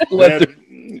wrecked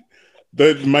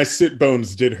them. My sit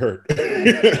bones did hurt.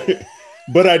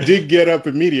 But I did get up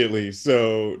immediately,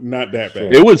 so not that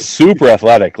bad. It was super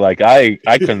athletic. Like I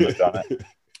couldn't have done it.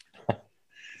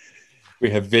 We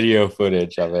have video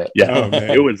footage of it. Yeah,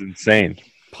 it was insane.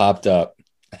 Popped up.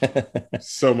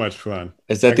 So much fun.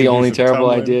 Is that the only terrible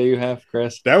idea you have,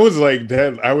 Chris? That was like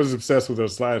that. I was obsessed with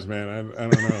those slides, man. I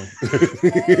don't know.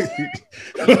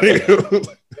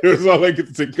 It was all I could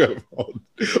think of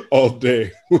all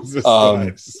day was the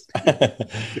slides.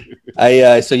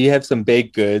 So you have some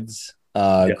baked goods.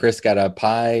 Chris got a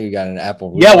pie. You got an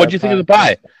apple. Yeah, what'd you think of the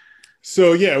pie?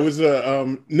 So yeah, it was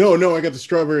a no. I got the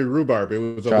strawberry rhubarb. It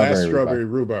was the last strawberry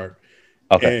rhubarb.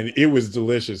 Okay. And it was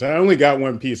delicious. I only got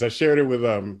one piece. I shared it with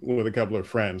a couple of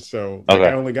friends. So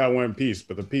I only got one piece,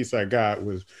 but the piece I got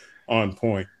was on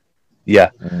point.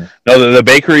 Yeah. No, the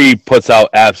bakery puts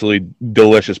out absolutely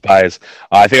delicious pies.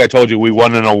 I think I told you we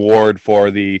won an award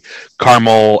for the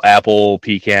caramel apple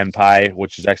pecan pie,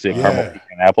 which is actually a caramel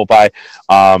pecan apple pie.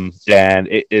 And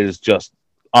it is just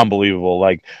unbelievable.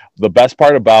 Like the best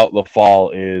part about the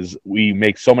fall is we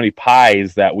make so many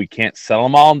pies that we can't sell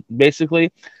them all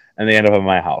basically. And they end up at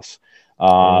my house.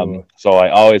 So I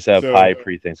always have pie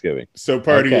pre-Thanksgiving. So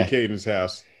party at Caden's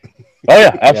house. Oh,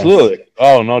 yeah, absolutely. Yes.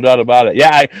 Oh, no doubt about it.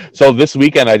 Yeah, so this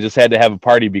weekend I just had to have a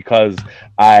party because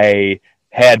I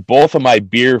had both of my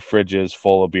beer fridges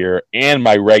full of beer and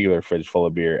my regular fridge full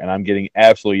of beer, and I'm getting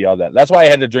absolutely yelled at. That's why I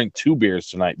had to drink 2 beers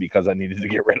tonight because I needed to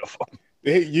get rid of them.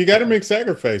 Hey, you got to make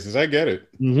sacrifices. I get it.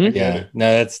 Mm-hmm. Get it.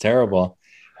 No, that's terrible.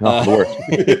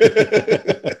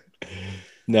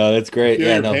 No, that's great.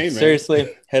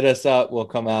 Seriously, hit us up. We'll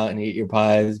come out and eat your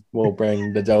pies. We'll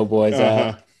bring the Doughboys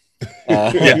out.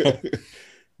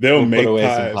 They'll make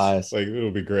pies. Like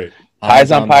it'll be great.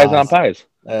 Pies on pies on pies.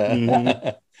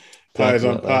 Pies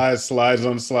on pies, slides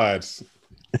on slides.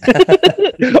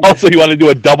 Also, you want to do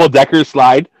a double-decker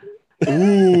slide?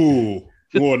 Ooh.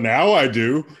 Well, now I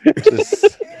do.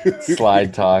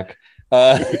 Slide talk.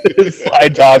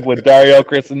 Slide talk with Dario,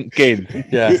 Chris, and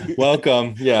Caden. Yeah,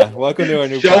 welcome. Yeah, welcome to our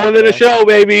new show within a show,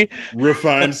 baby.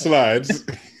 Refined slides.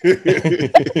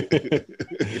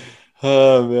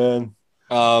 Oh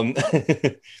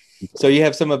man. So you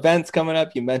have some events coming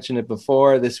up. You mentioned it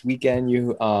before. This weekend,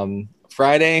 you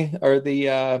Friday or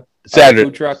the Saturday.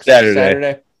 food trucks?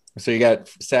 Saturday. So you got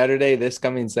Saturday, this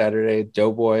coming Saturday,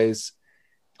 Doughboys.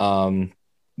 Yep.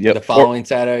 The following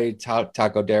Saturday,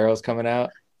 Taco Darrow's coming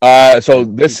out. So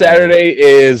this Saturday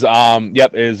is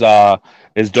Doughboys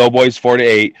 4 to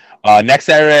 8. Next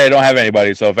Saturday I don't have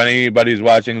anybody, so if anybody's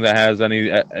watching that has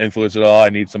any influence at all, I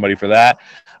need somebody for that.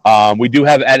 We do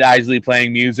have Ed Isley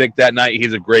playing music that night.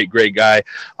 He's a great guy.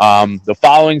 The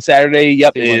following Saturday,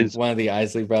 is one of the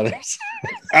Isley brothers.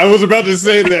 I was about to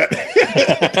say that.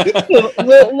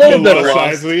 little bit of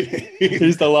Isley.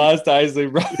 He's the lost Isley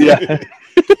brother. Yeah.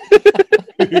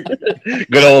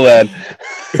 Good old Ed.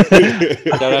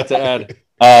 Shout out to Ed.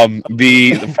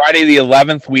 The Friday the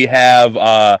 11th, we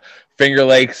have Finger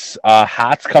Lakes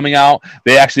Hots coming out.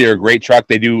 They actually are a great truck.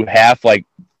 They do half like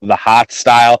the hot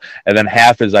style, and then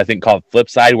half is I think called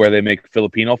Flipside, where they make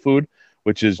Filipino food,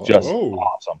 which is just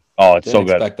awesome. Oh, it's so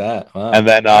good. Expect that. Wow. And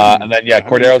then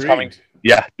Cordero's coming.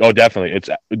 Yeah, oh, definitely,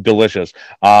 it's delicious.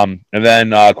 And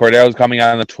then Cordero's coming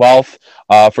out on the 12th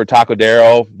for Taco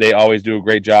Darrow. They always do a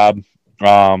great job.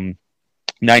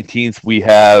 19th we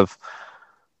have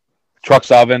Trucks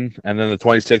Oven, and then the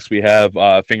 26th we have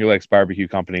Finger Lakes Barbecue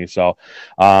Company. So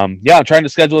I'm trying to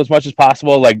schedule as much as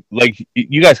possible. Like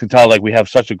you guys can tell, like we have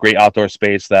such a great outdoor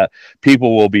space that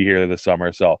people will be here this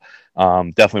summer. So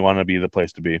definitely want to be the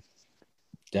place to be.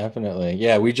 Definitely.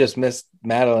 Yeah, we just missed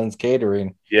Madeline's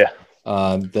catering. Yeah.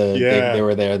 They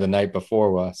were there the night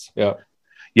before us. Yeah.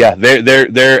 Yeah,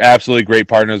 they're absolutely great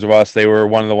partners of us. They were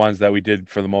one of the ones that we did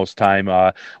for the most time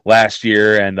last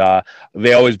year, and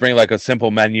they always bring like a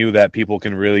simple menu that people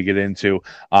can really get into,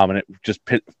 and it just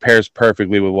pairs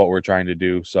perfectly with what we're trying to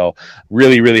do. So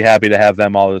really happy to have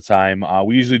them all the time.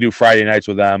 We usually do Friday nights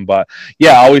with them, but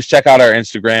yeah, always check out our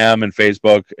Instagram and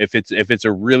Facebook. If it's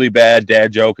a really bad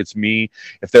dad joke, it's me.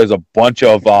 If there's a bunch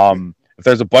of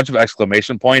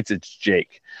exclamation points, it's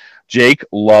Jake. Jake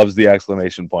loves the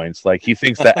exclamation points. Like he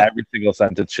thinks that every single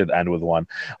sentence should end with one.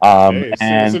 It's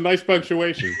a nice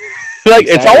punctuation. Like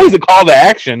it's always a call to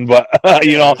action, but I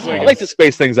like to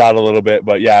space things out a little bit.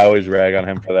 But yeah, I always rag on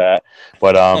him for that.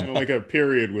 But like a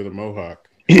period with a mohawk.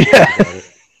 Yeah,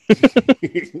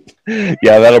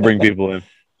 yeah, that'll bring people in.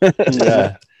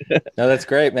 Yeah, no, that's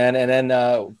great, man. And then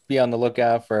be on the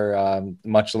lookout for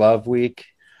Much Love Week.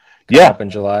 Up in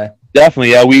July.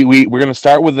 Definitely, yeah. We're going to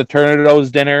start with the Tornadoes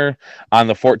dinner on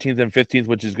the 14th and 15th,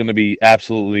 which is going to be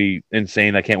absolutely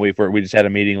insane. I can't wait for it. We just had a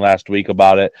meeting last week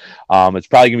about it. It's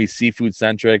probably going to be seafood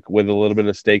centric with a little bit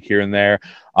of steak here and there.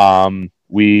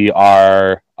 We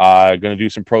are going to do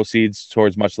some proceeds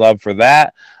towards Much Love for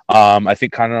that. I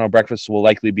think Continental Breakfast will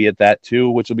likely be at that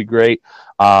too, which will be great.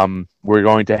 We're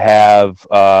going to have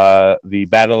the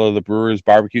Battle of the Brewers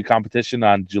barbecue competition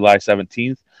on July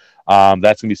 17th.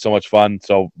 That's gonna be so much fun.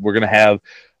 So we're gonna have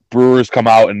brewers come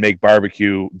out and make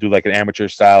barbecue, do like an amateur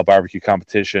style barbecue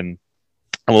competition,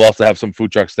 and we'll also have some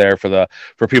food trucks there for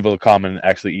people to come and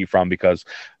actually eat from, because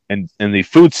in the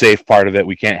food safe part of it,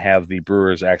 we can't have the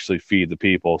brewers actually feed the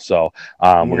people. So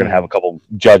we're gonna have a couple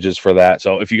judges for that.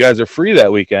 So if you guys are free that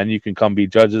weekend, you can come be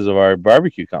judges of our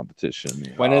barbecue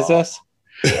competition. When is this?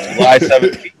 July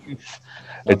 17th.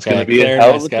 It's going to be a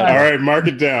hell of a time. All right, mark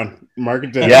it down.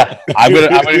 Yeah, I'm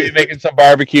gonna be making some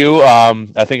barbecue.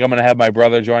 I think I'm gonna have my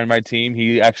brother join my team.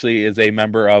 He actually is a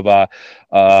member of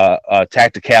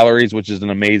Tacticalories, which is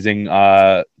an amazing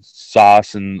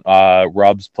sauce and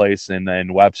rubs place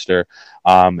in Webster.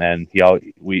 And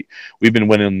we've been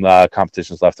winning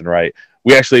competitions left and right.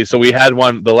 We had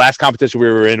one. The last competition we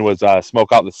were in was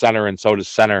Smoke Out the Center and Soda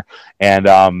Center,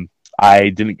 and I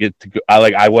didn't get to go.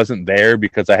 I wasn't there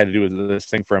because I had to do this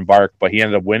thing for Embark, but he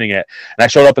ended up winning it. And I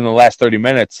showed up in the last 30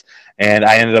 minutes, and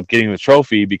I ended up getting the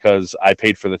trophy because I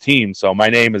paid for the team. So my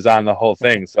name is on the whole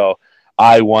thing. So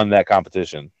I won that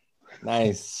competition.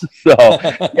 Nice. So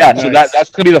yeah, nice. So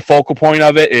that's gonna be the focal point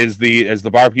of it is the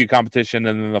barbecue competition,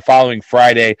 and then the following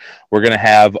Friday we're gonna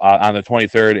have on the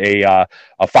 23rd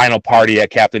a final party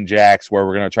at Captain Jack's where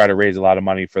we're gonna try to raise a lot of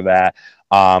money for that.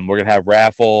 We're gonna have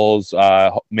raffles,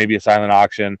 maybe a silent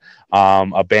auction,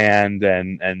 a band,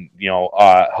 and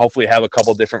hopefully have a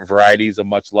couple different varieties of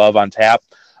Much Love on tap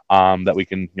that we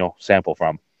can sample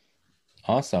from.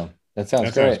 Awesome. That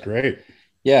sounds great.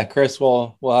 Yeah, Chris,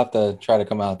 we'll have to try to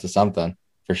come out to something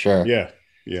for sure. Yeah.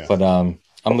 But I'm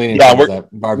leaning towards that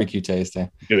barbecue tasting.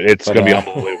 It's gonna be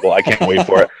unbelievable. I can't wait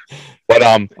for it. But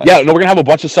we're gonna have a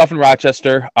bunch of stuff in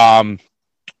Rochester.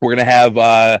 We're gonna have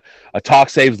a Talk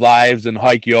Saves Lives and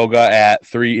Hike Yoga at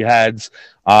Three Heads.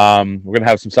 We're gonna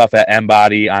have some stuff at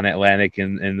Embody on Atlantic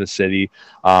in the city.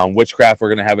 Witchcraft, we're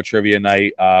gonna have a trivia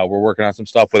night. We're working on some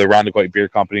stuff with Irondequoit Beer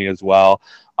Company as well.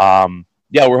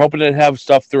 Yeah, we're hoping to have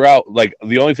stuff throughout. Like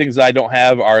the only things that I don't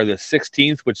have are the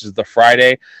 16th, which is the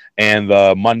Friday, and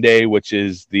the Monday, which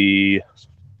is the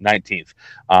 19th.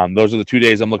 Those are the 2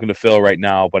 days I'm looking to fill right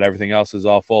now, but everything else is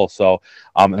all full. So,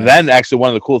 and then actually one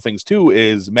of the cool things too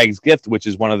is Meg's Gift, which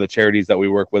is one of the charities that we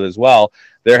work with as well.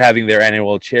 They're having their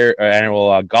annual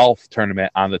golf tournament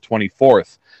on the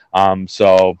 24th.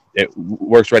 So it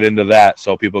works right into that,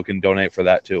 so people can donate for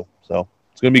that too. So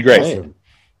it's gonna be great. Awesome.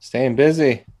 Staying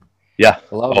busy. Yeah,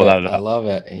 I love it. I love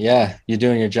it. Yeah, you're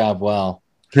doing your job well.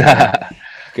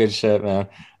 Good shit, man.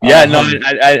 Yeah, no,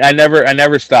 I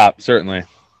never stop. Certainly.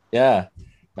 Yeah,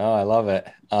 no, I love it.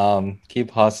 Keep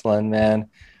hustling, man.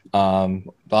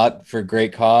 But for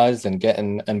great cause and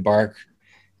getting Embark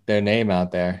their name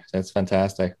out there. That's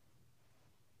fantastic.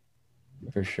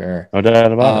 For sure. No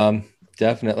doubt about it.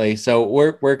 Definitely. So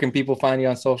where can people find you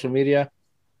on social media?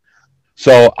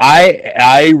 So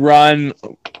I run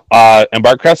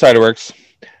Embark Craft Ciderworks,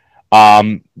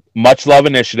 Much Love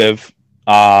Initiative,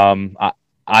 on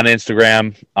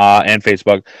Instagram and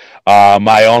Facebook.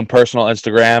 My own personal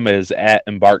Instagram is at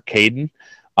Embark Caden.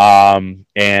 Yeah,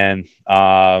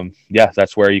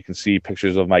 that's where you can see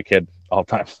pictures of my kid all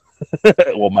the time.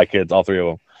 Well, my kids, all three of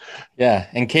them. Yeah,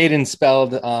 and Caden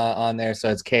spelled on there, so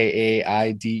it's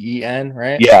Kaiden,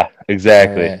 right? Yeah,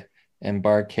 exactly. Right.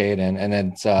 Embark Caden, and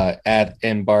then it's at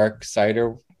Embark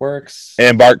Ciderworks.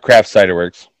 Embark Craft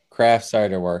Ciderworks. Craft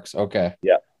Ciderworks. Okay.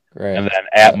 Yeah. Great. And then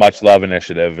at Much Love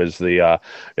Initiative is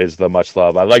the Much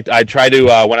Love. I try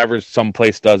to whenever some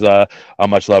place does a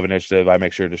Much Love Initiative, I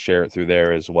make sure to share it through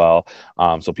there as well,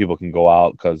 so people can go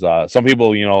out, because some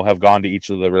people have gone to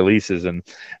each of the releases and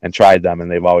tried them,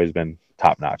 and they've always been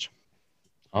top notch.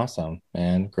 Awesome,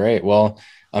 man. Great. Well,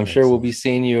 I'm sure we'll be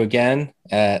seeing you again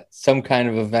at some kind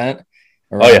of event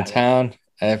around town.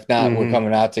 If not, we're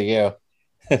coming out to you.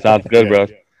 Sounds good, bro.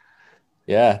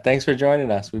 Yeah. Thanks for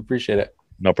joining us. We appreciate it.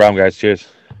 No problem, guys. Cheers.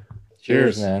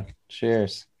 Cheers, man.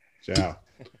 Cheers. Ciao.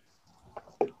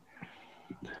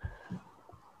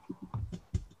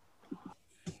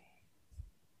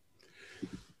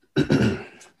 That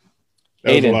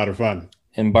was a lot of fun.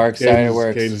 Embark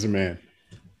Ciderworks. Caden's a man.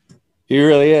 He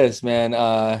really is,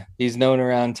 man. He's known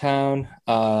around town.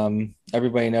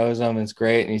 Everybody knows him. It's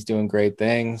great, and he's doing great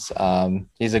things.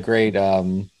 He's a great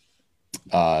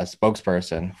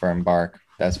spokesperson for Embark.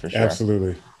 That's for sure.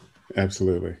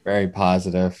 Absolutely. Very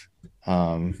positive.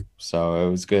 So it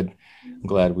was good. I'm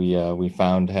glad we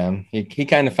found him. He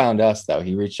kind of found us though.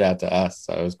 He reached out to us,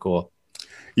 so it was cool.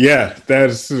 Yeah,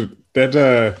 that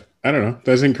I don't know.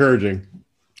 That's encouraging.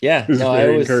 Yeah,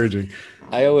 encouraging.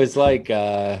 I always like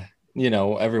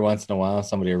every once in a while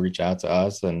somebody will reach out to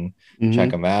us and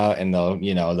check them out, and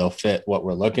they'll fit what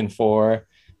we're looking for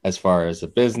as far as the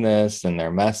business and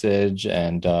their message,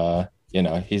 and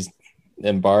he's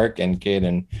Embark and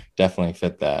Caden definitely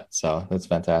fit that, so that's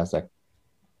fantastic.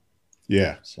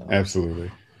 Yeah, so, absolutely.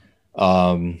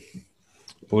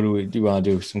 What do you want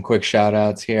to do? Some quick shout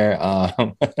outs here.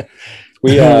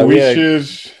 We had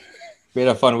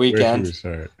a fun weekend.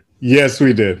 Yes,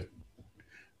 we did.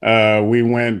 We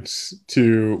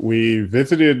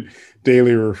visited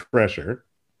Daily Refresher.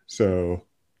 So,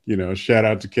 shout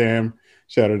out to Cam,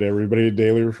 shout out to everybody at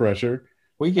Daily Refresher.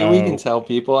 We can tell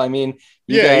people. I mean,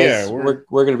 we're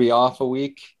going to be off a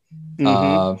week.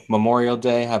 Memorial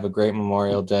Day. Have a great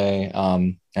Memorial Day.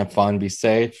 Have fun. Be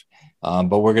safe.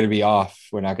 But we're going to be off.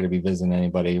 We're not going to be visiting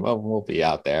anybody. Well, we'll be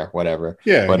out there, whatever.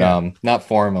 Not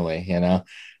formally,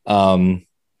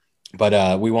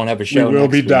 But we won't have a show. We will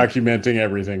be documenting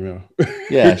everything, though.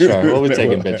 Yeah, sure. We'll be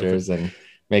taking pictures and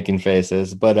making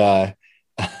faces. But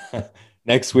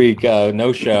next week,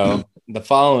 no show. The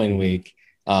following week,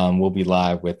 we'll be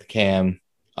live with Cam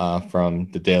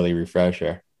from the Daily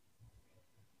Refresher.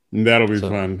 That'll be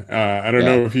fun. I don't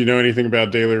know if you know anything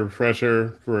about Daily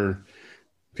Refresher for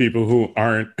people who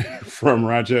aren't from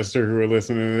Rochester who are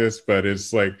listening to this, but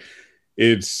it's like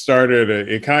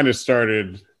it kind of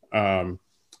started a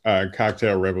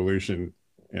cocktail revolution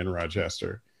in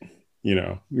Rochester.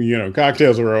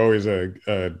 Cocktails were always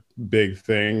a big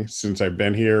thing since I've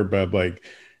been here, but like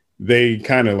they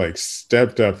kind of like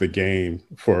stepped up the game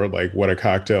for like what a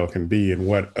cocktail can be and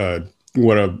what a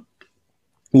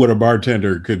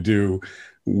bartender could do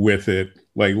with it,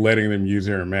 like letting them use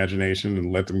their imagination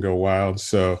and let them go wild.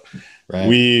 So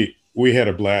we had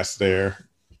a blast there.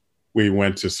 We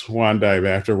went to Swan Dive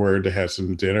afterward to have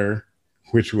some dinner,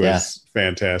 which was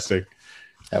fantastic.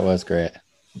 That was great.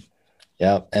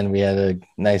 Yep. And we had a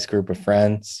nice group of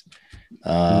friends.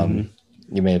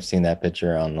 You may have seen that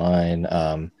picture online.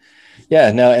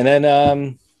 Yeah, no, and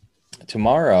then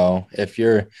tomorrow, if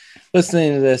you're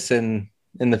listening to this in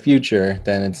the future,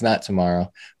 then it's not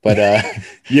tomorrow. But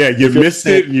yeah, you missed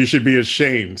it. You should be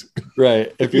ashamed.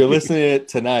 Right. If you're listening to it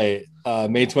tonight,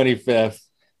 May 25th,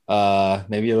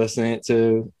 maybe you're listening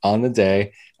to on the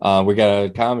day. We got a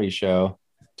comedy show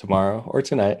tomorrow or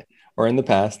tonight or in the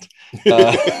past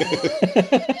with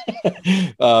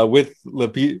Le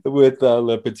Petit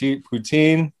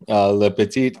Poutine, Le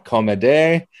Petit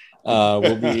Comédie.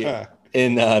 We'll be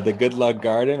in the Good Luck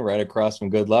Garden right across from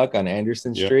Good Luck on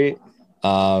Anderson Street.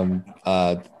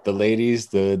 The ladies,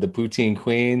 the Poutine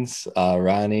Queens,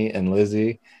 Ronnie and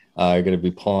Lizzie, are going to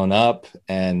be pulling up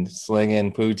and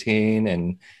slinging poutine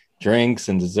and drinks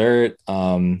and dessert.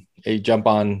 You jump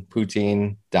on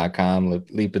poutine.com,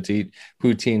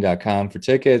 lepetitpoutine.com for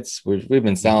tickets. We've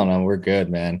been selling them. We're good,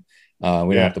 man. We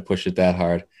don't have to push it that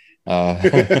hard.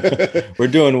 We're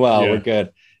doing well. We're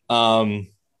good.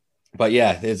 But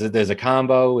yeah, there's a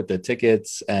combo with the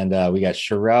tickets, and we got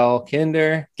Sherelle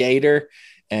Kinder, Gator,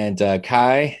 and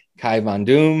Kai Von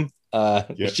Doom.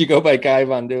 Did you go by Kai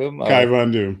Von Doom? Kai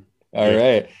Von Doom. All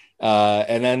right.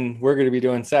 And then we're going to be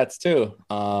doing sets too.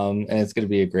 And it's going to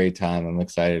be a great time. I'm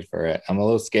excited for it. I'm a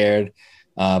little scared,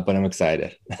 but I'm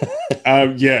excited.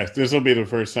 This will be the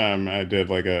first time I did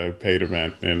like a paid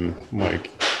event in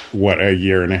like a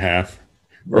year and a half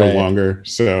or longer.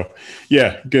 So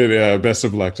good. Best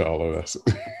of luck to all of us.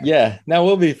 No,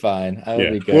 we'll be fine.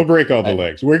 Be good. We'll break all the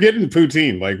legs. We're getting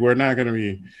poutine. Like we're not going to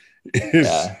be,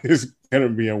 it's going to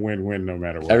be a win-win no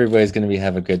matter what. Everybody's going to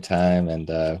have a good time. And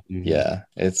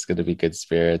it's going to be good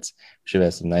spirits. We should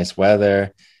have some nice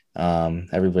weather.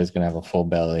 Everybody's going to have a full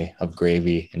belly of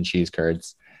gravy and cheese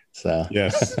curds. So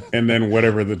yes. And then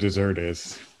whatever the dessert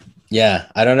is. Yeah,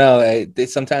 I don't know.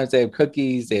 Sometimes they have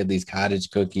cookies. They have these cottage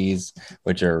cookies,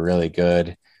 which are really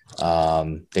good.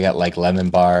 They got like lemon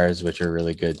bars, which are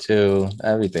really good too.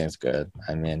 Everything's good.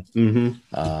 I mean, you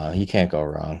can't go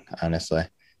wrong, honestly.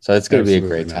 So it's going to be a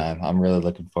great time. I'm really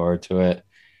looking forward to it.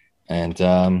 And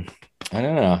I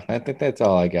don't know. I think that's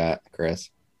all I got, Chris.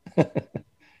 That's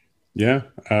all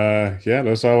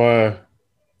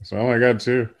I got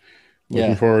too.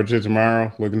 Looking forward to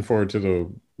tomorrow. Looking forward to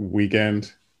the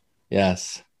weekend.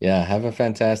 Yes. Yeah. Have a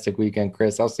fantastic weekend,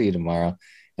 Chris. I'll see you tomorrow,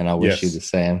 and I'll wish you the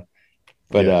same.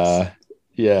 But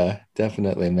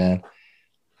definitely, man.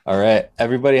 All right.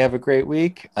 Everybody have a great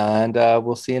week, and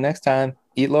we'll see you next time.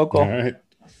 Eat local. All right.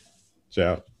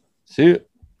 Ciao. See you.